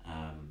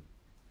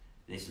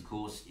 This, of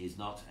course, is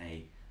not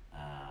a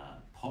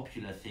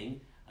popular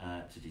thing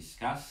to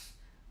discuss.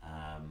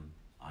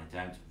 I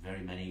doubt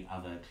very many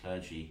other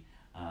clergy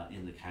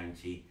in the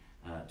county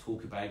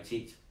talk about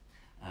it,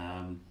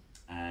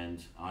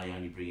 and I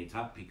only bring it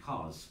up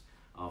because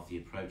of the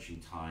approaching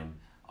time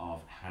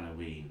of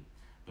Halloween,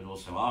 but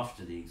also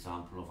after the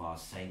example of our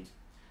saint,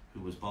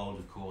 who was bold,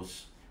 of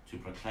course, to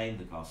proclaim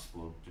the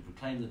gospel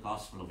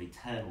of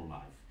eternal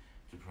life,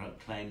 to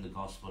proclaim the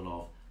gospel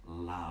of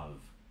love.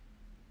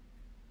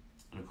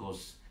 And of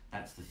course,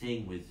 that's the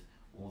thing with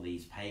all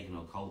these pagan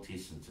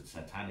occultists and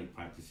satanic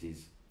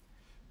practices,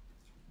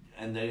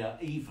 and they are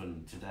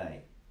even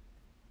today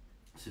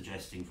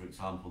suggesting, for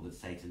example, that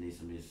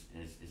Satanism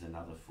is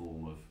another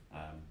form of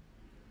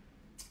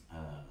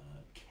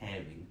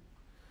caring.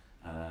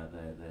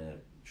 They're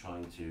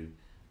trying to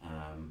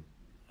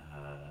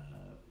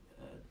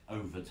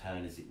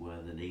overturn, as it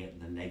were,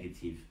 the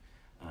negative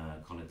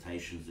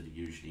connotations that it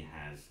usually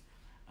has.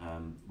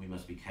 We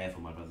must be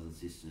careful, my brothers and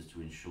sisters,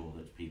 to ensure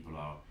that people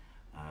are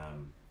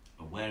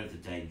aware of the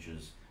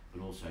dangers,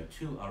 but also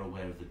too are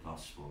aware of the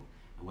gospel,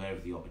 aware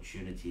of the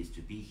opportunities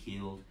to be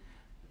healed,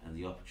 and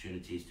the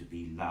opportunities to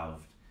be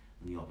loved,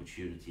 and the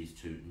opportunities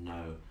to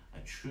know a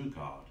true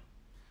God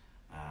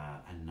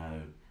and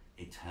know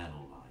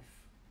eternal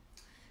life.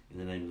 In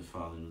the name of the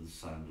Father, and of the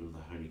Son, and of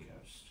the Holy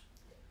Ghost.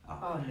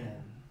 Amen.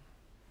 Amen.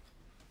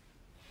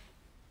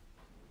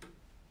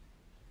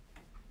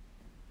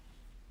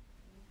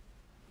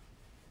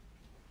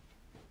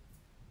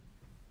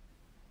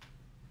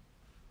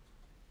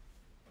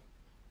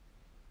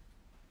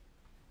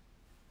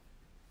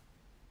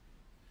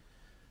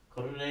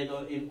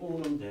 Credo in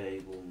unum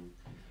Deum,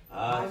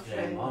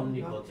 Patrem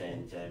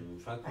omnipotentem,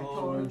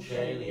 facorum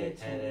celi et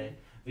terre,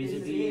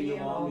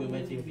 visibilium omnium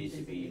et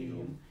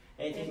invisibilium,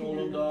 et in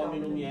unum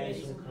Dominum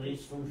Iesum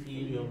Christum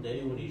Filium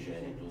Dei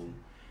unigenitum,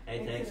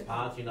 et ex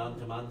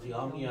patinantem ante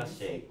omnia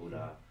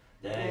saecula,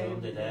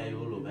 Deum de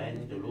Deo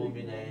lumen de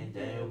lumine,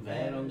 Deum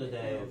verum de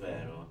Deo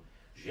vero,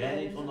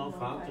 genitum non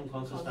factum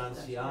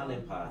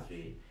consubstantialem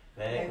Patri,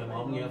 pecum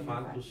omnia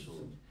factus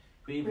sunt,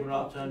 qui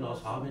propter nos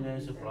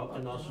homines et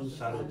propter nosum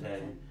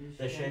salutem,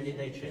 descendi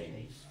de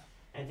celis,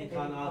 et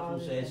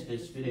incarnatus est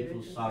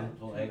Spiritus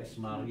Sancto ex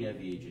Maria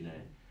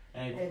Virgine,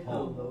 et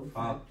hoc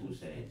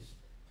factus est.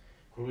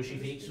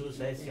 Crucifixus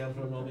etiam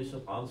pro nobis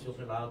Pontio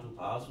Pilato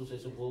passus et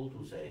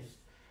sepultus est,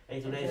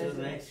 et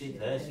resurrexit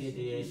tertia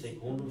die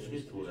secundum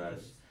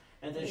Scripturas,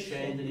 et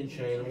descendit in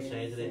caelum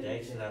sedere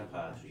dexteram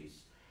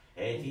Patris,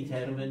 et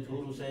iterum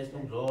venturus est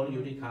cum gloria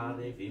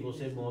judicare vivos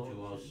et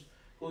mortuos,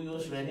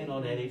 cuius regni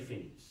non erit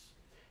finis.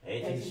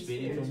 Et in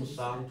Spiritum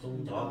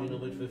Sanctum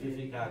Dominum et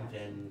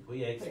vivificantem,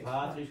 qui ex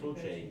Patris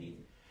procedit,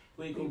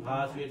 qui cum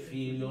Patri et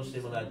Filio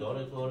simul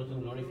adorator cum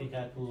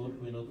glorificatur,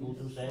 qui in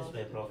occultum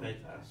sespe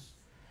prophetas,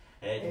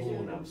 et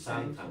unam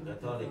sanctam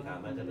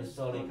catholicam et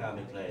apostolicam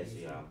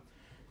ecclesiam,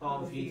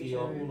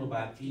 confitio unum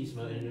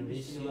baptismo in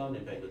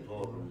remissionem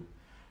peccatorum,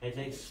 et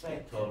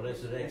expecto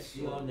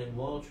resurrectionem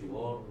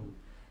mortuorum,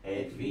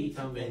 et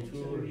vitam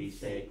venturi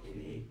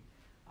seculi.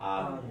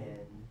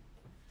 Amen.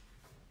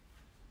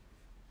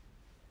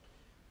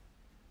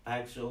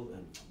 Axel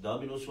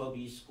Dominus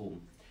vobiscum,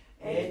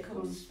 et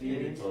cum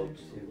spiritu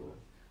tuo,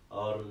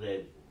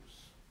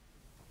 orebus.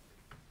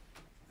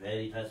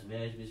 Veritas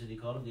meas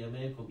misericordia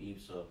mecum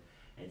ipso,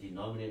 et in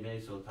nomine me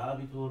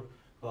exaltabitur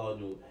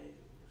conu eius.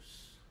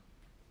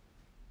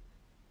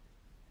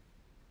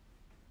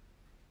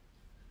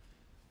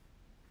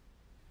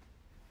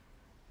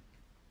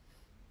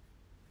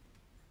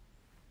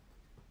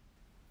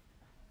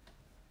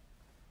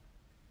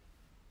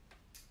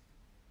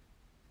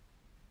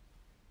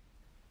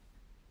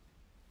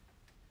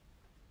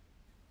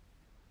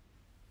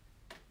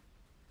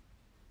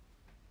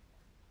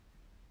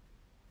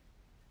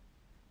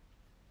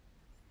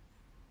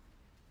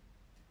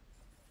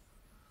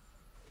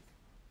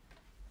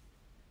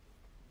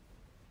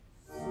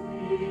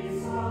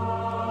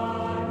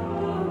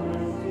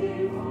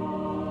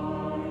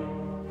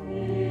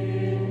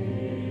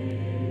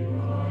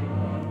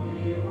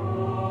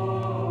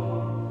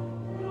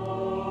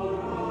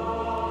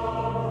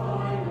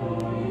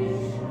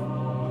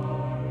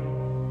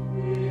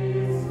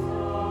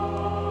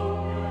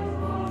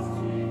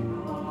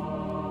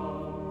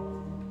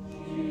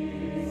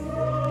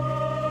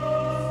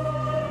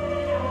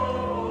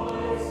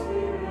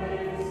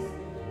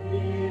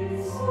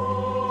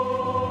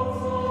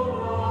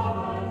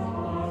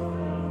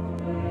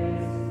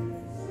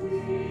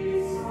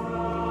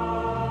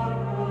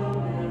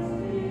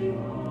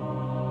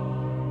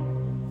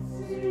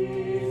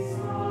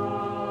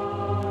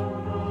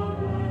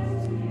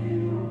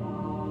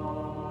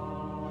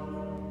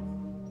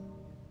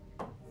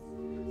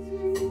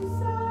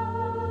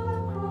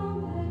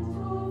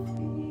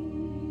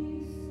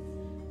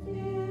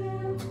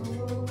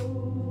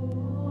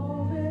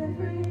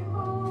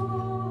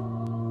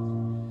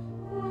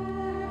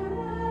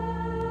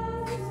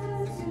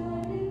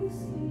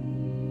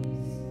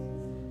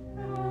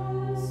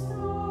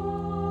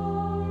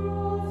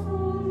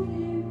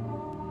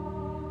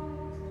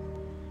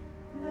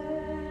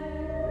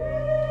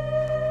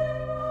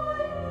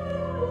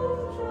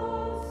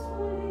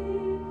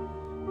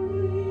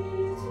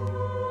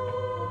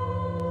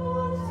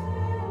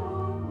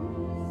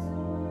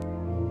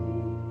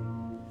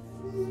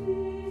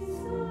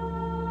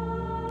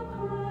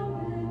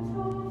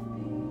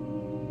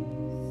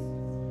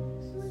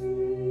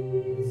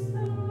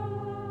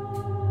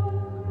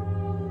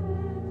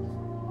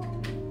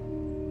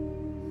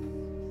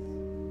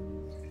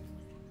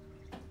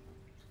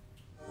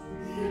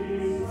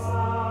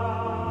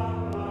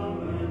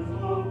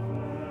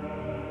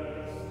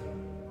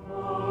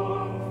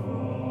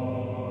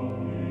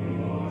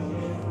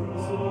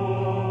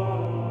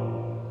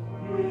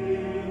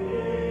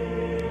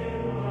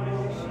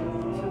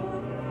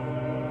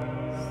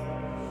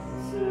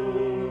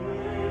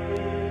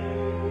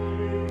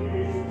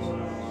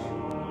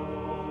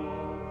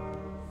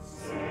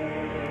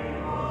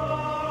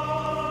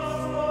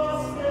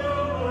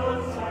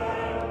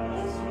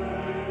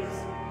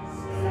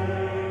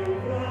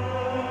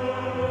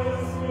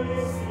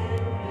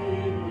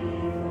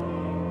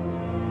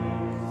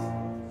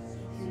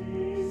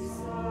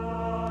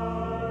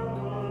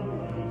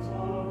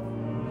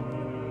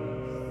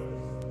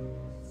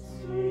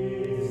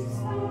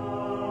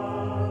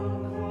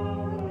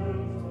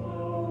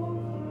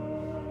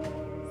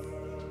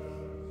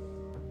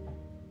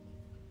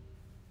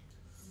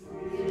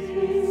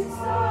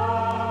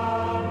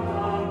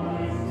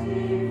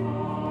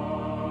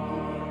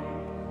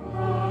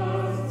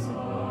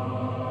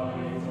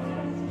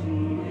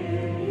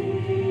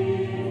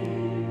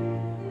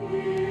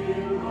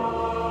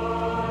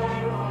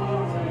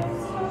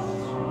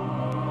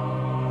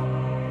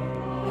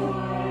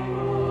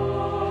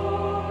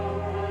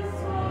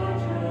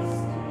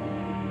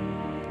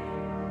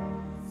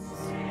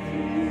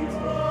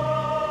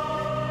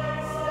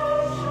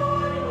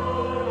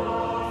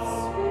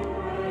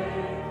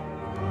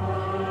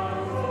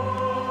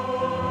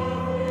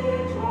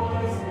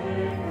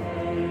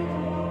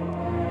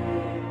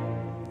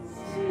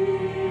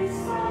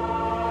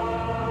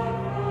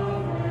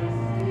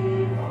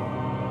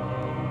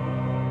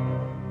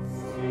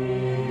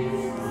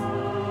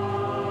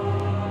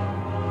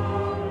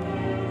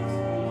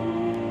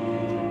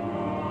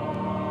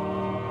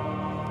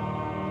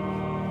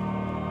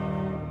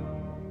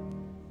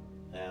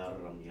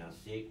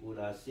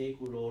 saecula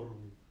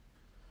saeculorum.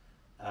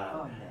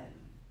 Amen.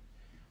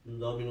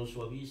 Dominus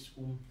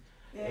vobiscum,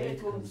 et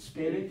cum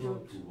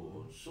spiritu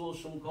tuo,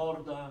 susum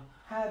corda,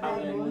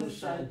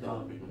 habemus ad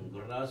Dominum,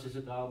 gratias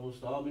et amus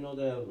Domino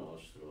Deo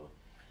nostro,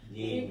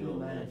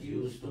 dignum et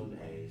justum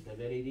est,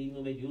 veri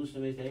dignum et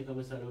justum est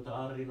ecum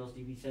salutari nos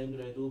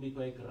divisembra et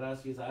ubique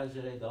gratias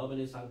agere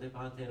Domine Sancte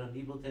Pater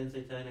omnipotens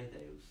aeternae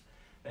Deus,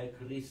 per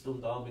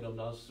Christum Dominum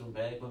nostrum,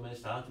 becum est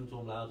statum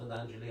tuum laudant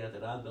angeli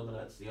aderandum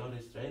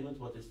nationes tremunt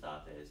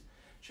potestates,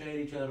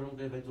 celi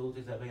cerumque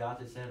vetutis et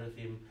beatis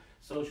seraphim,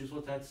 socius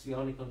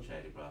votatione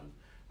concelebrant,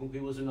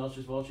 cumquibus in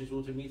nostris voces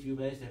ultimitium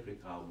est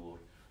deprecamur,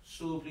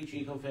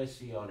 supplici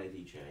confessione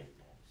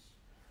dicentes.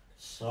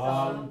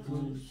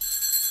 Sanctus,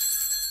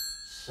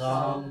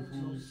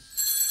 Sanctus,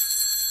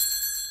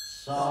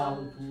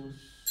 Sanctus,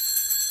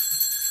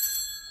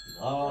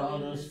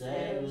 Dominus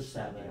Deus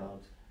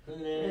Sabaoth,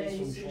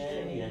 Clemens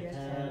Celi et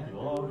terra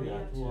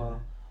gloria tua,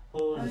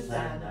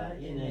 Hosanna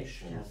in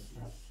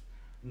excelsis.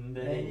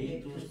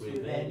 Benedictus qui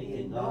venit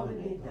in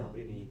nomine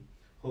Domini,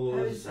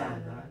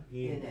 Hosanna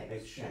in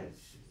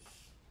excelsis.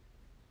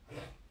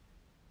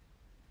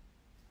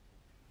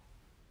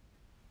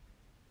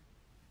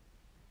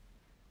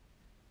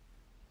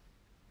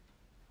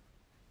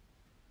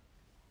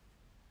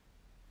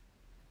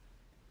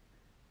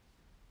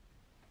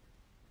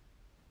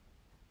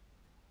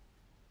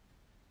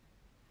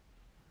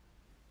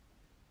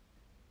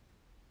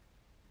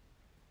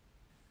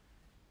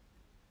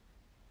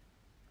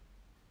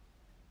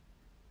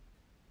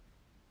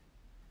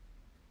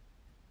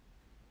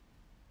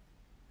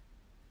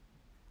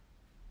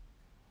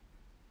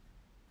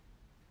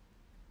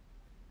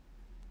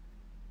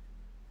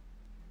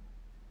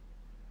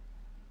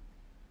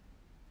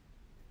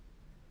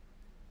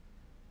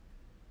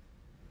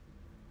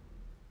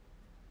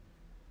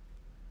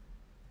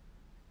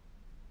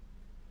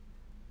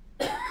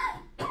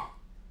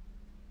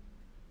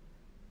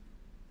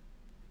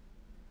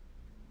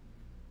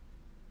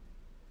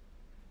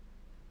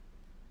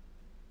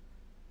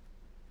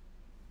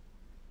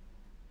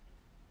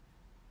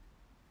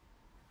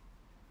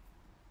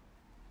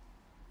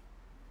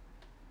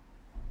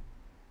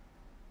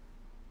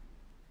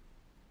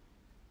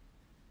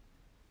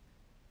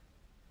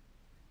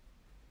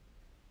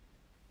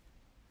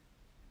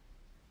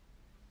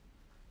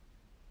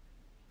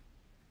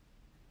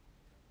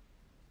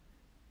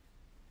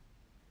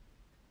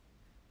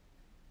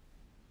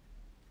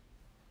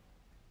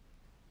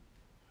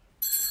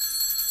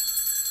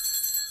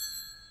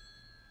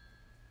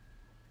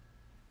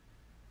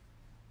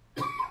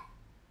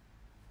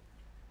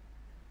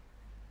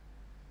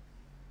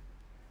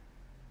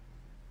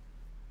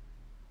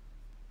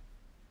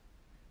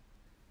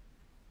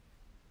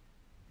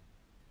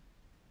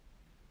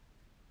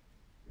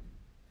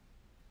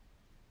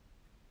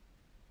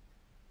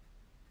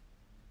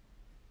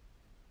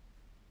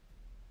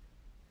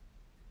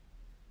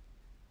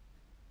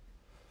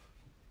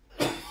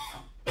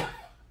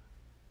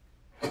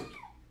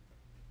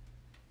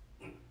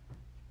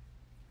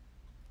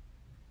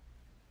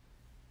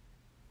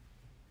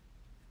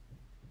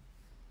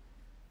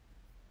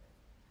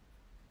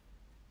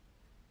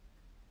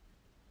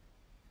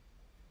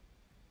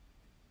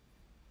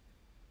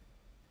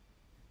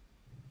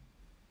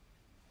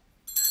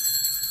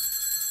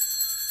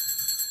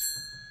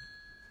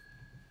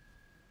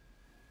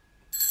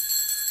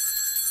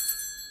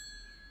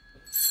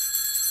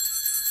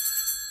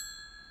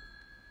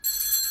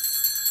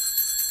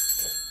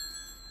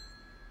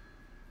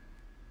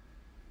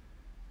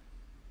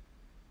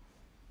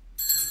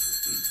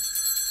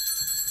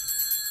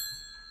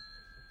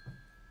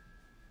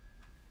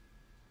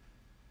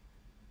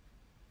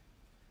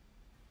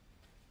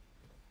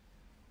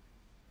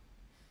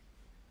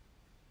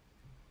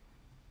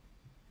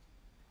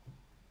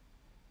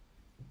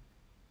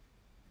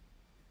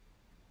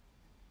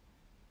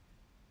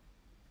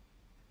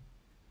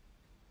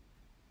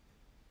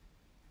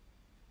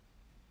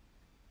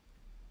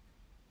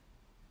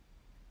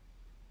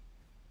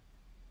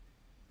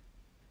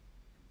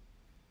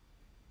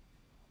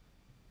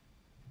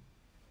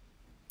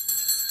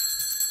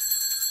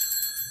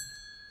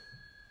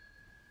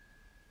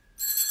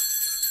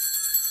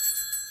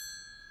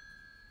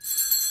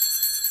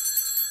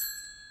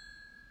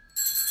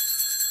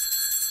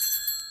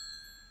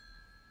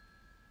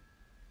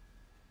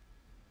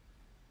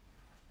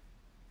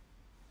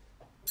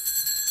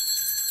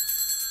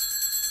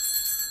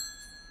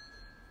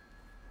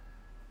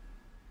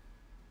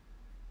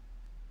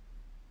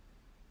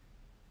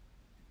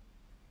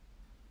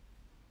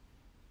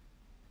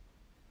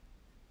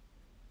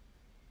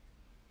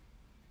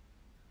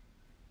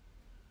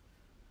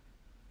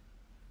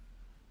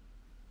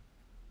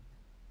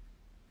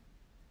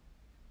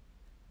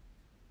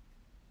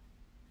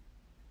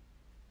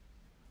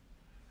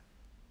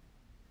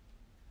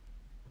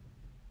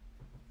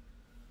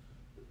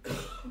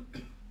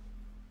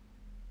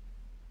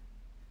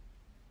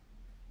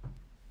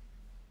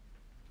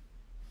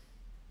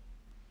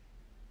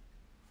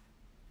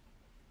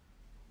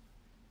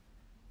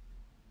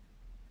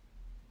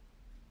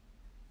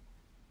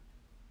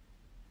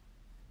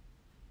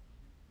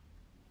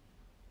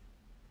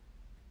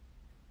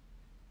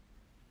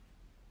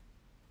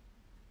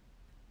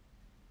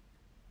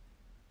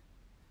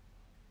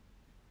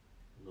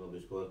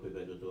 nobis corpore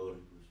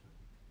peccatoribus.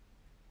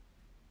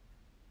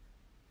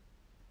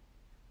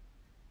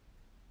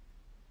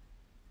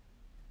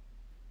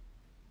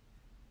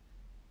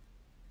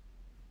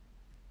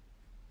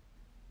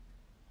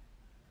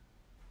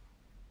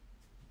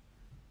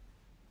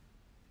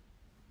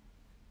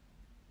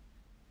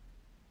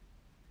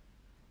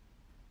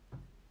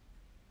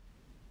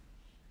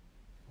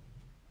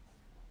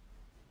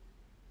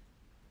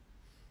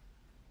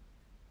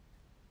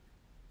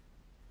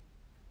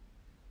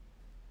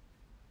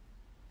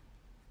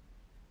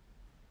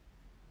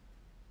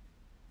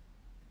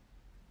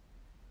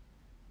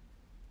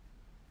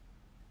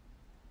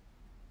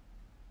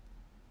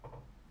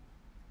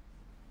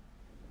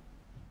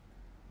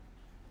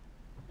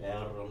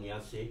 Per omnia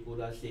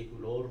saecula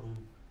saeculorum.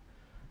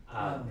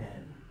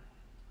 Amen.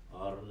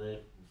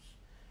 Ordemus,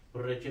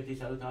 precepti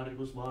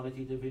salutaribus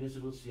moniti divinis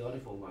salutione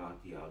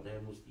formati,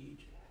 audemus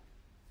dice.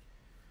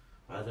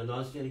 Pater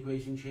noster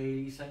qui in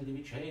caeli,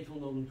 sanctificetur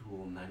nomen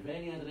tuum,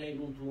 adveniat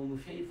regnum tuum,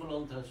 fiat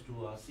voluntas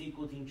tua,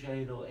 sicut in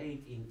cielo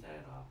et in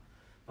terra.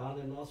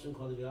 Pater nostrum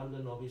quod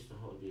nobis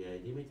hodie,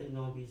 dimitte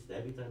nobis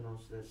debita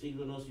nostra,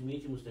 sicut nos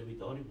dimittimus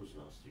debitoribus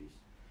nostris,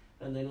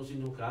 et ne nos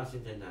inducas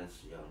in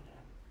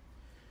tentationem.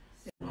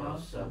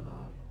 Nossa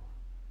malo.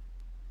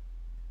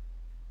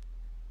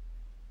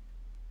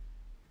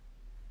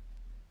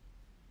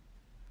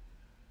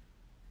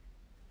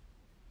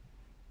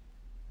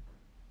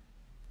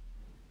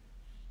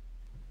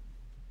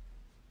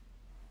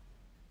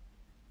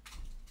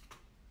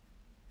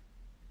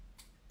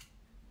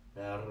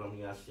 Per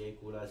omnia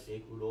saecula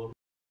saeculorum.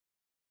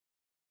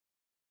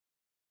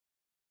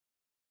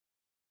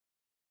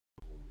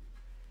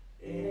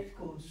 Et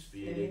cum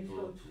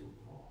spiritu tuo.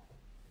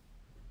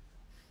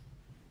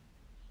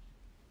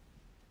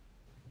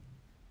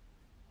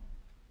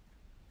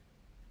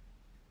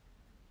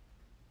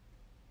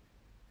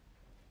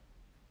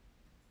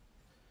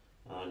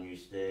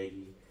 Agnus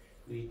Dei,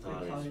 qui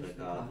tales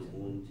peccatum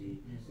mundi,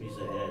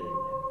 miserere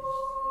nobis.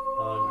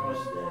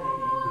 Agnus Dei,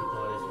 qui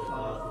tales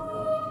peccatum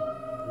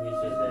mundi,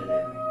 miserere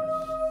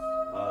nobis.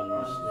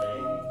 Agnus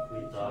Dei,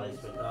 qui tales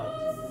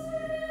peccatum mundi,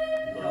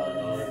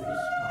 dona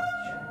nobis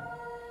pacem.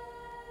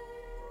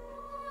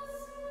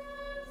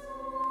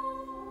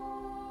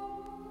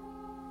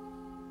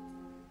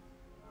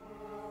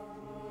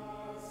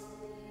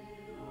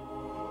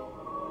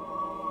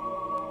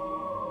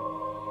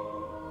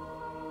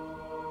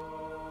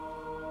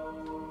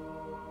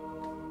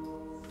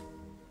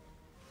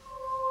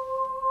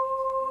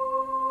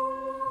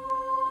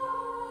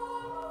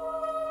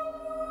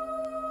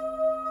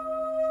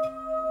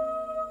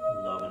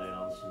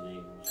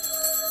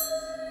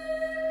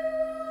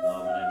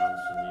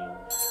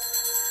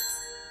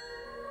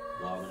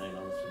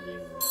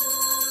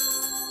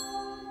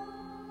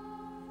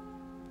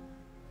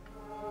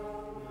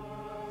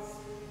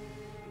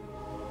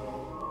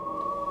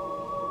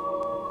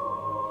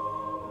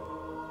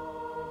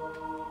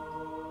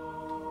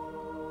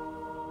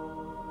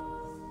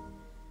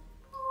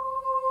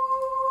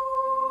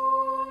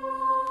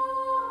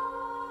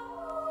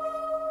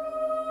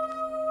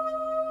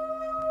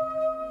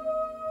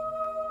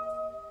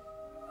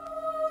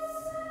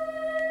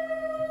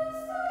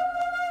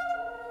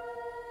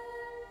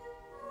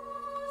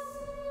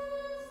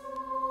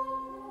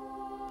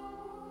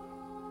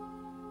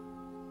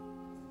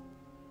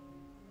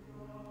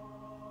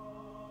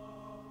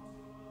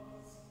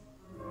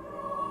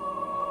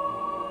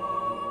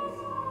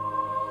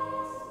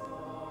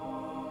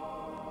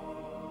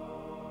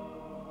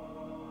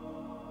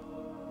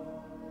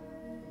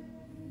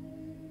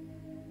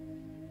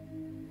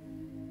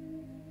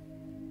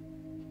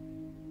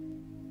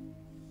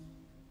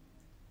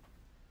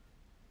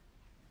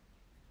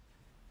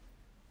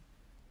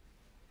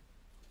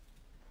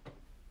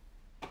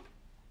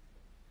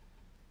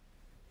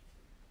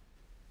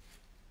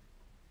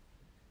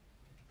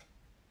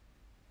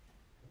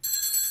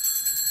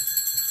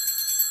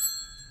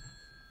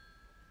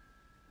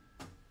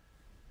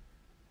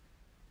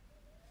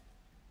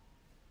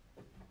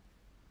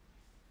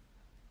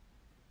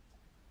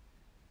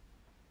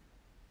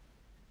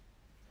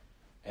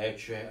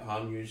 Ecce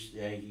agnus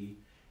Dei,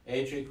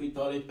 ecce qui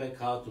tollit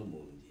peccatum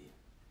mundi.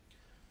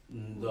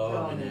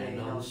 Domine,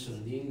 non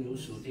sum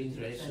dignus ut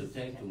intres ut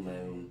tectum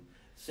meum,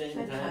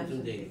 sed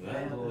tantum Dei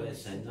verbo et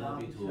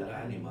sendabitur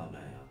anima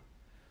mea.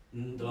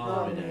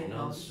 Domine,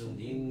 non sum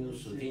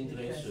dignus ut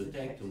intres ut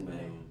tectum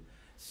meum,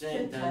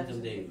 sed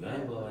tantum Dei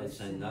verbo et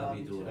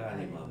sendabitur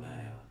anima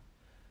mea.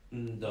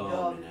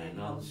 Domine,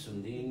 non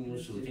sum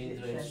dignus ut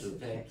intres ut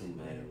tectum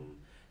meum,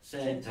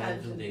 sed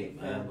tantum Dei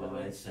verbo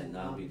et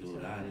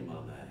sendabitur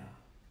anima mea.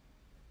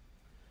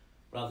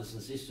 Brothers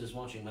and sisters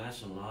watching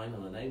Mass online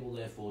and unable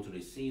therefore to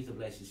receive the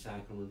Blessed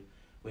Sacrament,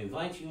 we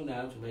invite you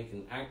now to make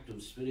an act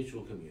of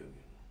spiritual communion.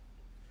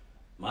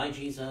 My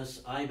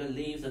Jesus, I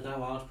believe that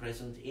thou art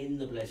present in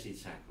the Blessed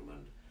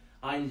Sacrament.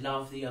 I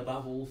love thee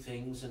above all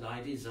things, and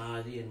I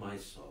desire thee in my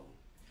soul.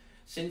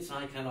 Since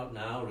I cannot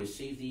now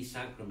receive thee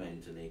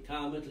sacramentally,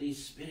 come at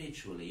least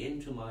spiritually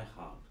into my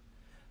heart.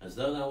 As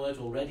though thou wert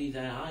already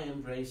there, I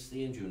embrace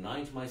thee and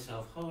unite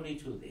myself wholly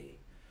to thee.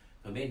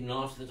 Permit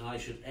not that I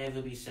should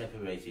ever be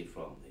separated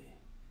from thee.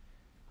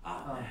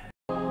 Amen.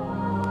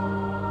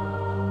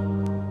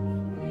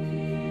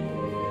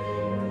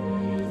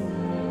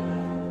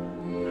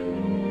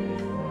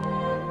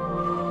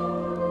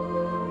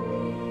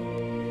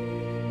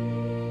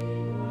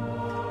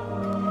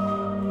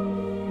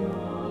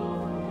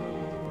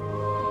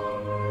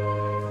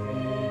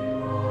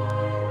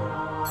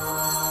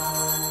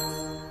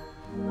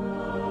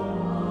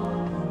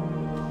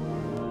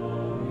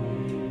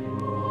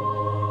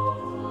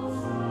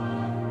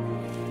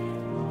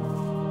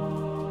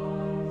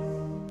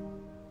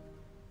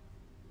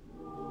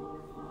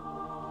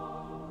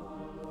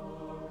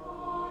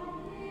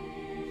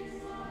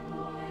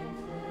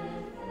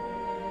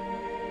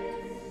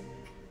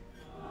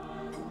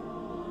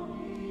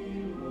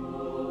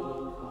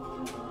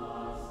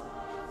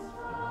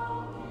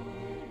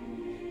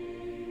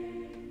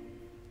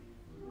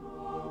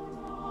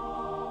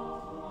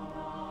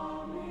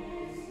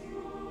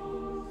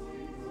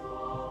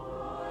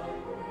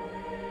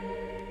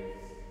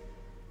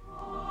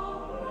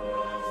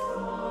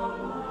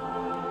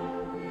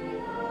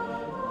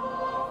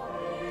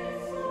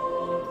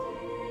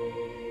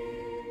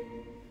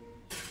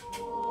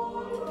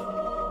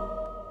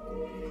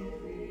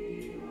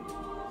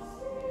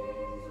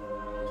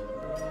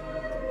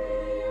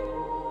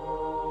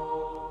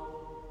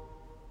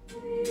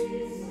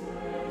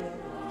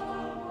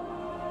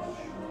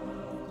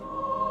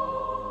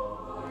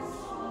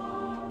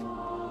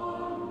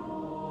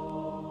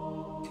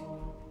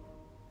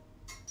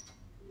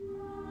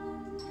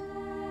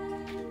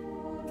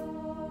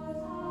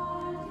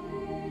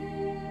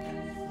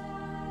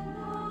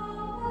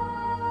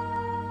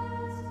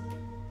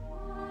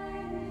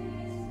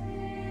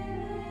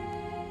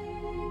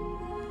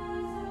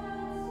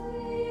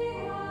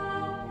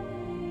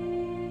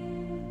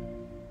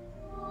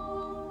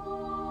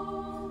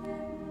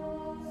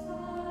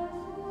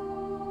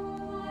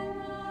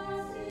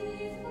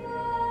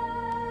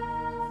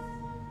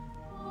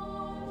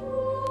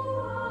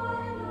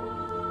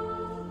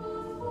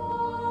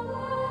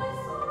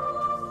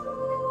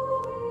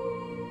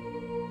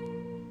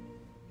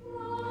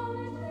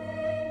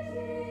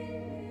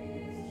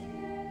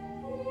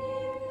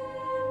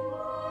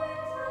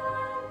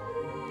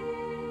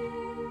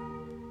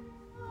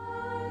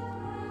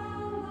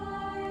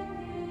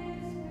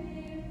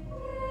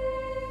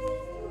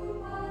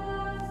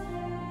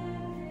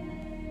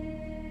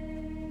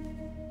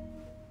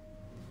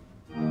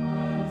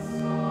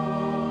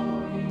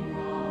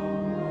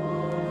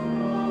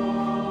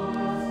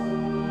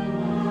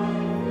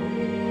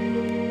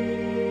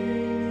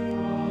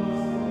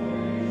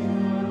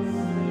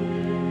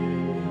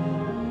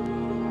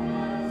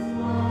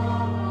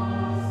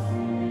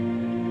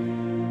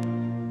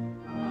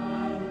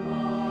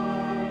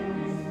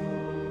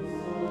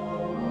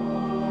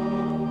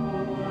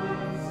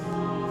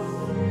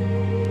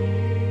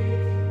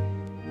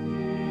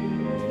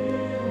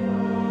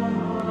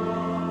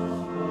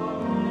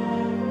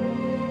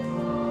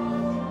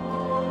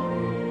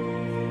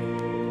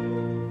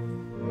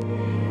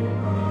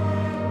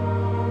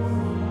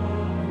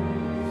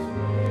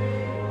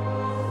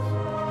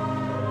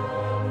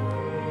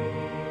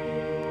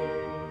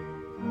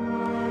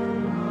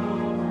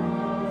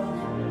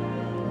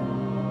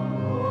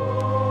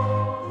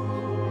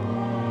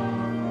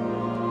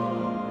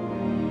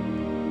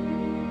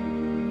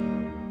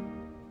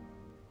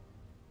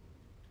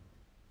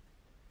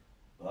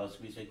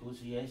 Quis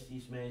ecusi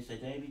estis me,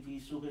 sed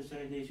evitis super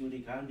sedes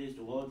judicantes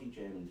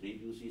duodicem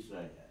tribius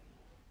Israel.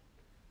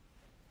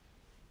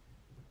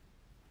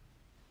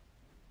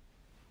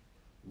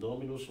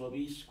 Dominus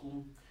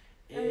vobiscum,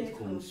 et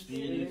cum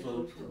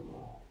spiritu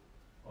tuo.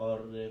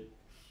 Orde.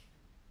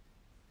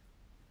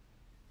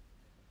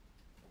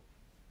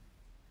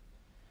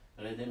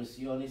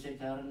 Redemptionis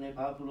aeterne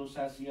Paulus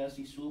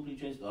asiasi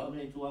supplices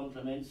Domine tuam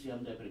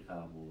clementiam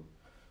deprecamur.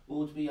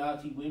 Ut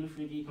beati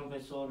Wilfridi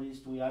confessoris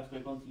tui atque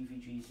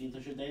pontificis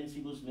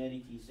intercedensibus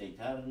meritis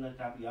aeterna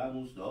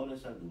capiamus dole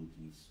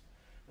salutis.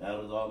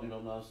 Per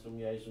Dominum nostrum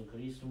Iesum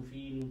Christum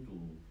Filium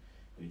tuum,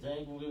 qui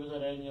tecum vivit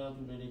regnat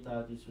in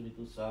veritatis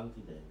Spiritus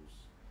Sancti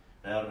Deus,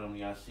 per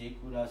omnia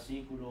saecula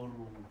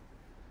saeculorum.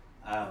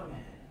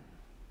 Amen.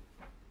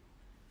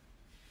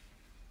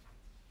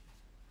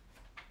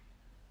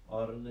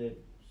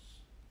 Ordemus.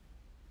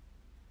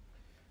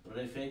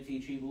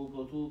 Refecti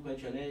buco tuque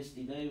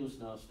celesti Deus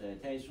noster,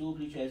 te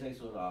supplices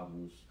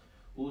exoramus,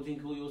 ut in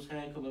cuius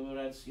hac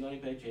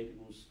commemoratione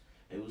percepimus,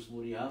 eus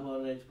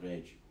muriamur et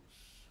precibus.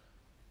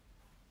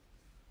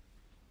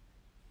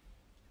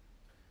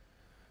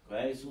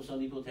 Quaesus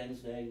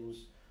omnipotens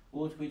Deus,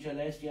 ut qui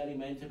celesti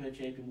alimente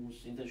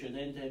percepimus,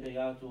 intercedente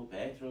beato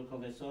Petro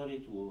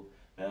confessori tuo,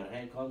 per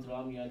hac contra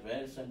omnia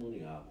adversa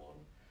muniamur,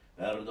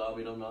 per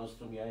Dominum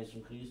nostrum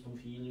Iesum Christum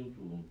Filium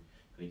tuum,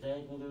 qui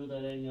tecum vivit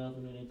regnat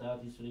in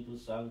veritatis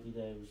Spiritus Sancti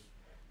Deus,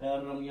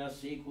 per omnia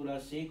saecula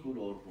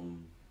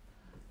saeculorum.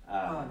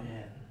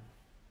 Amen.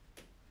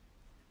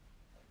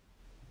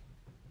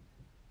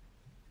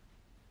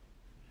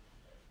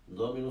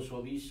 Dominus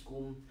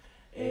vobiscum,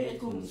 et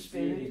cum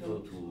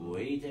spiritu tuo,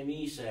 ite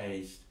missa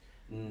est,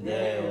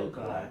 Deo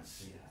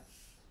gratias.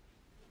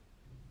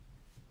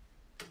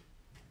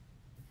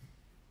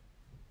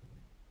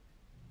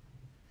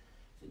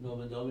 Sit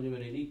nomen Domini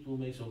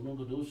benedictum ex hoc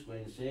nunc et usque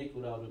in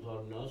saecula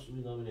auditorium nostrum,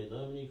 in nomine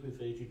Domini qui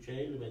feci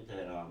caelum et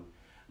terram,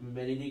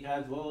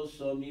 benedicat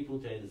vos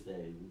omnipotens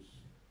Deus,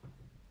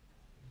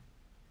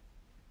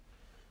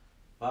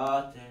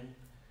 Pater,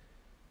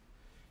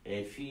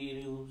 et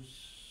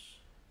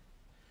Filius,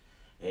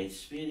 et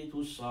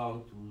Spiritus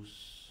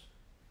Sanctus.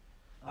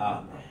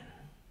 Amen.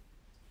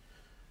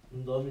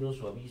 Dominus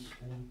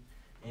vobiscum,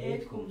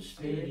 et cum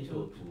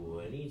spiritu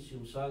tuo,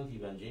 initium sancti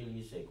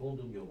Evangelii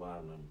secundum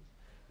Ioannam.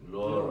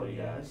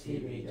 Gloria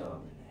tibi,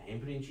 Domine. In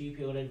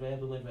principio erat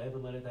verbum, et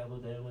verbum erat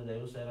apud Deum, et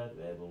Deus erat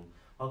verbum.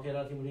 Hoc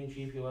erat in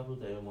principio apud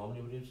Deum,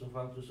 omnibus ipsum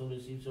factus sunt,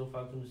 et ipso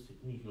factum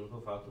nihil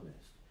factum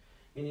est.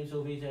 In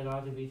ipso vita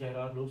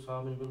erat lux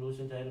homini lux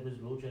in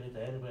tenebris luce, et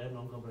tenebrae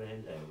non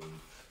comprehendebum.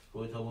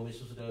 Quod homo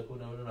missus Deo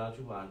non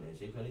ratio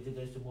vanes, et qualite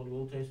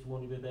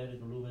testimoni bibere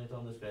de lumine et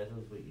omnes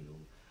creatum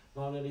tuidum.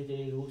 Non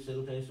elite lux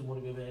et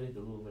testimoni bibere de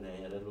lumine,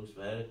 et lux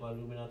vere qual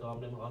luminat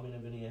omnem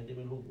hominem venientem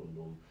in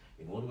mundum.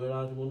 In modo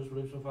erat mundus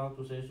ipsum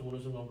factus est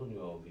mundus non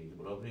coniovi,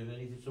 propria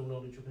veritas sum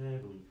non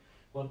riceperum.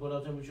 Quod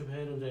quodatem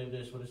riceperum Deum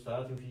des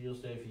forestatum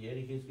filius Dei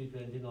fieri qui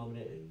crent in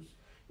nomine eius.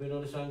 Qui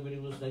non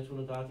sanguinibus nex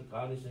voluntate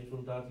carnis, nex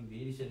voluntate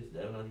viris, et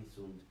Deo nati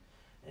sunt.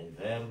 Et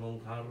verbum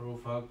caro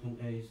factum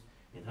est,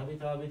 et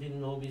habitabit in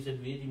nobis et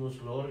vidimus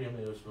gloriam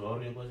eos,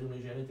 gloriam quasi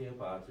unigenite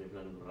Patri,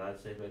 plenum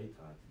gratiae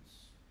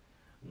veritatis.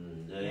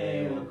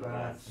 Deo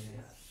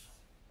gratias.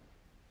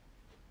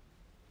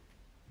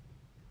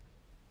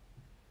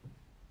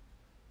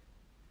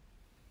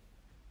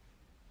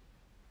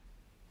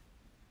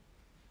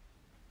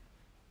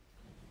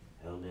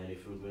 Hail Mary,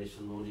 full of grace,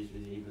 the Lord is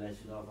with thee.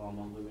 Blessed art thou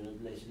among women, and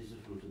blessed is the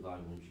fruit of thy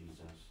womb,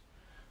 Jesus.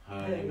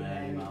 Holy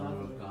Mary,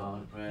 Mother of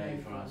God, pray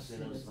for us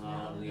sinners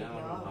now and at the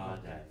hour of our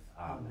death.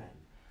 Amen.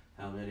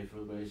 Hail Mary,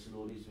 full of grace, the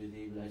Lord is with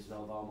thee. Blessed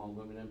art thou among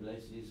women, and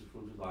blessed is the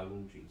fruit of thy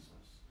womb,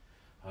 Jesus.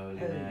 Holy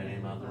Mary,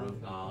 Mother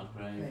of God,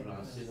 pray for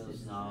us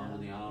sinners now and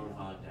at the hour of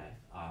our death.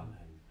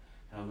 Amen.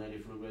 Hail Mary,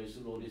 full of grace,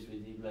 the Lord is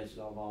with thee. Blessed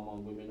art thou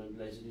among women, and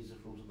blessed is the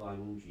fruit of thy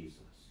womb,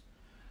 Jesus.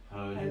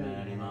 Holy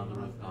Mary,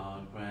 Mother of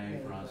God, pray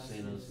for us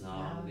sinners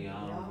now and at the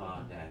hour of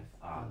our death.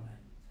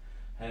 Amen.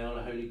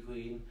 Hail, Holy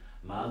Queen,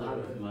 Mother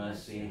of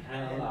mercy,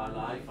 hail our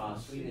life, our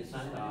sweetness,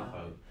 and our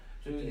hope.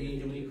 To thee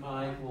do we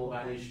cry, poor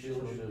banished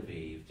children of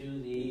Eve. To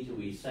thee do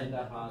we send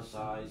up our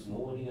sighs,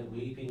 mourning and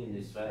weeping in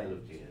this vale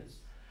of tears.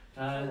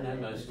 Turn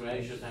then, most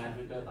gracious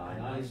Advocate,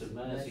 thine eyes of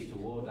mercy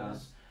toward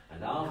us,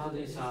 and after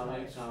this our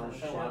exile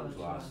show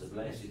unto us the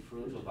blessed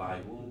fruit of thy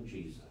womb,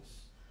 Jesus.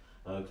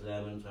 O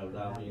clement, O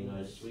loving,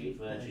 O sweet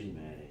Virgin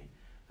Mary,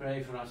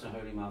 pray for us, O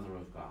Holy Mother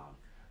of God,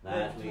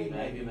 that we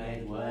may be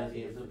made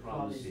worthy of the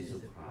promises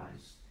of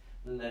Christ.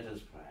 Let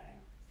us pray.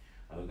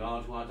 O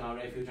God, who art our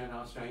refuge and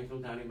our strength,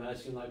 look down in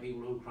mercy on thy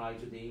people who cry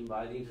to thee, and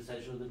by the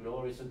intercession of the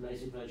glorious and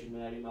blessed Virgin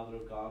Mary, Mother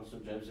of God,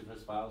 St. Joseph, her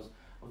spouse,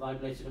 of thy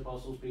blessed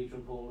apostles Peter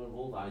and Paul, and of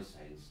all thy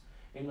saints.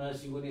 In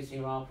mercy, witness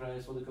hear our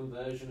prayers for the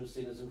conversion of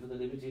sinners and for the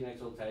liberty and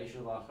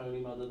exaltation of our Holy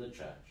Mother, the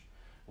Church.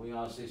 We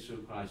ask this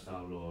through Christ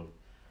our Lord.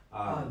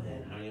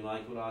 Amen. Holy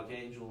Michael,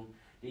 Archangel,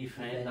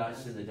 defend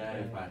us in the day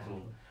of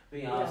battle.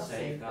 Be our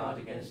safeguard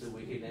against the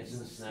wickedness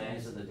and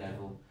snares of the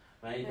devil.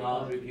 May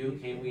God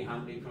rebuke him, we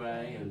humbly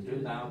pray, and do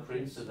thou,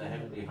 Prince of the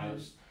heavenly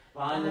host,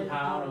 by the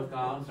power of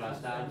God,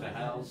 thrust out to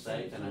hell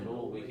Satan and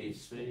all wicked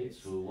spirits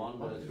who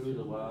wander through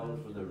the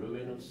world for the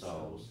ruin of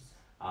souls.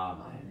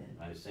 Amen.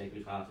 Most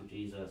Sacred Heart of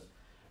Jesus,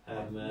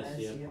 have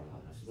mercy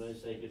upon us.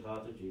 Most Sacred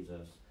Heart of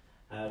Jesus,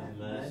 have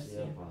mercy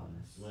upon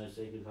us. Most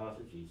Sacred Heart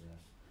of Jesus,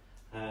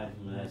 have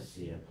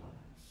mercy upon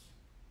us.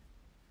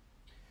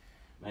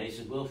 May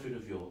St. Wilfrid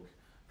of York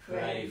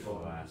pray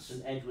for us.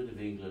 St. Edward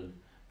of England,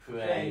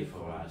 pray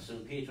for us.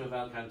 St. Peter of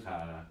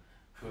Alcantara,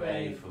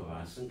 pray for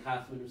us. St.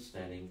 Catherine of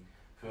Stenning,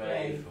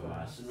 pray for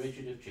us. St.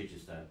 Richard of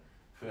Chichester,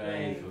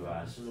 pray for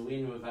us. St.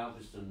 Rowena of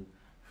Alfriston,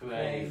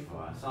 pray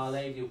for us. Our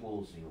Lady of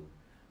Walsingham,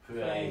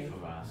 pray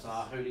for us.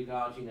 Our holy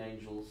guardian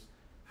angels,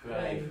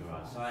 pray for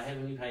us. Our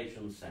heavenly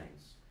patron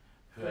saints,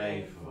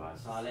 pray for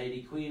us. Our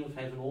Lady Queen of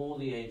Heaven, all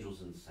the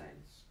angels and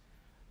saints,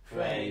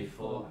 pray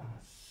for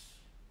us.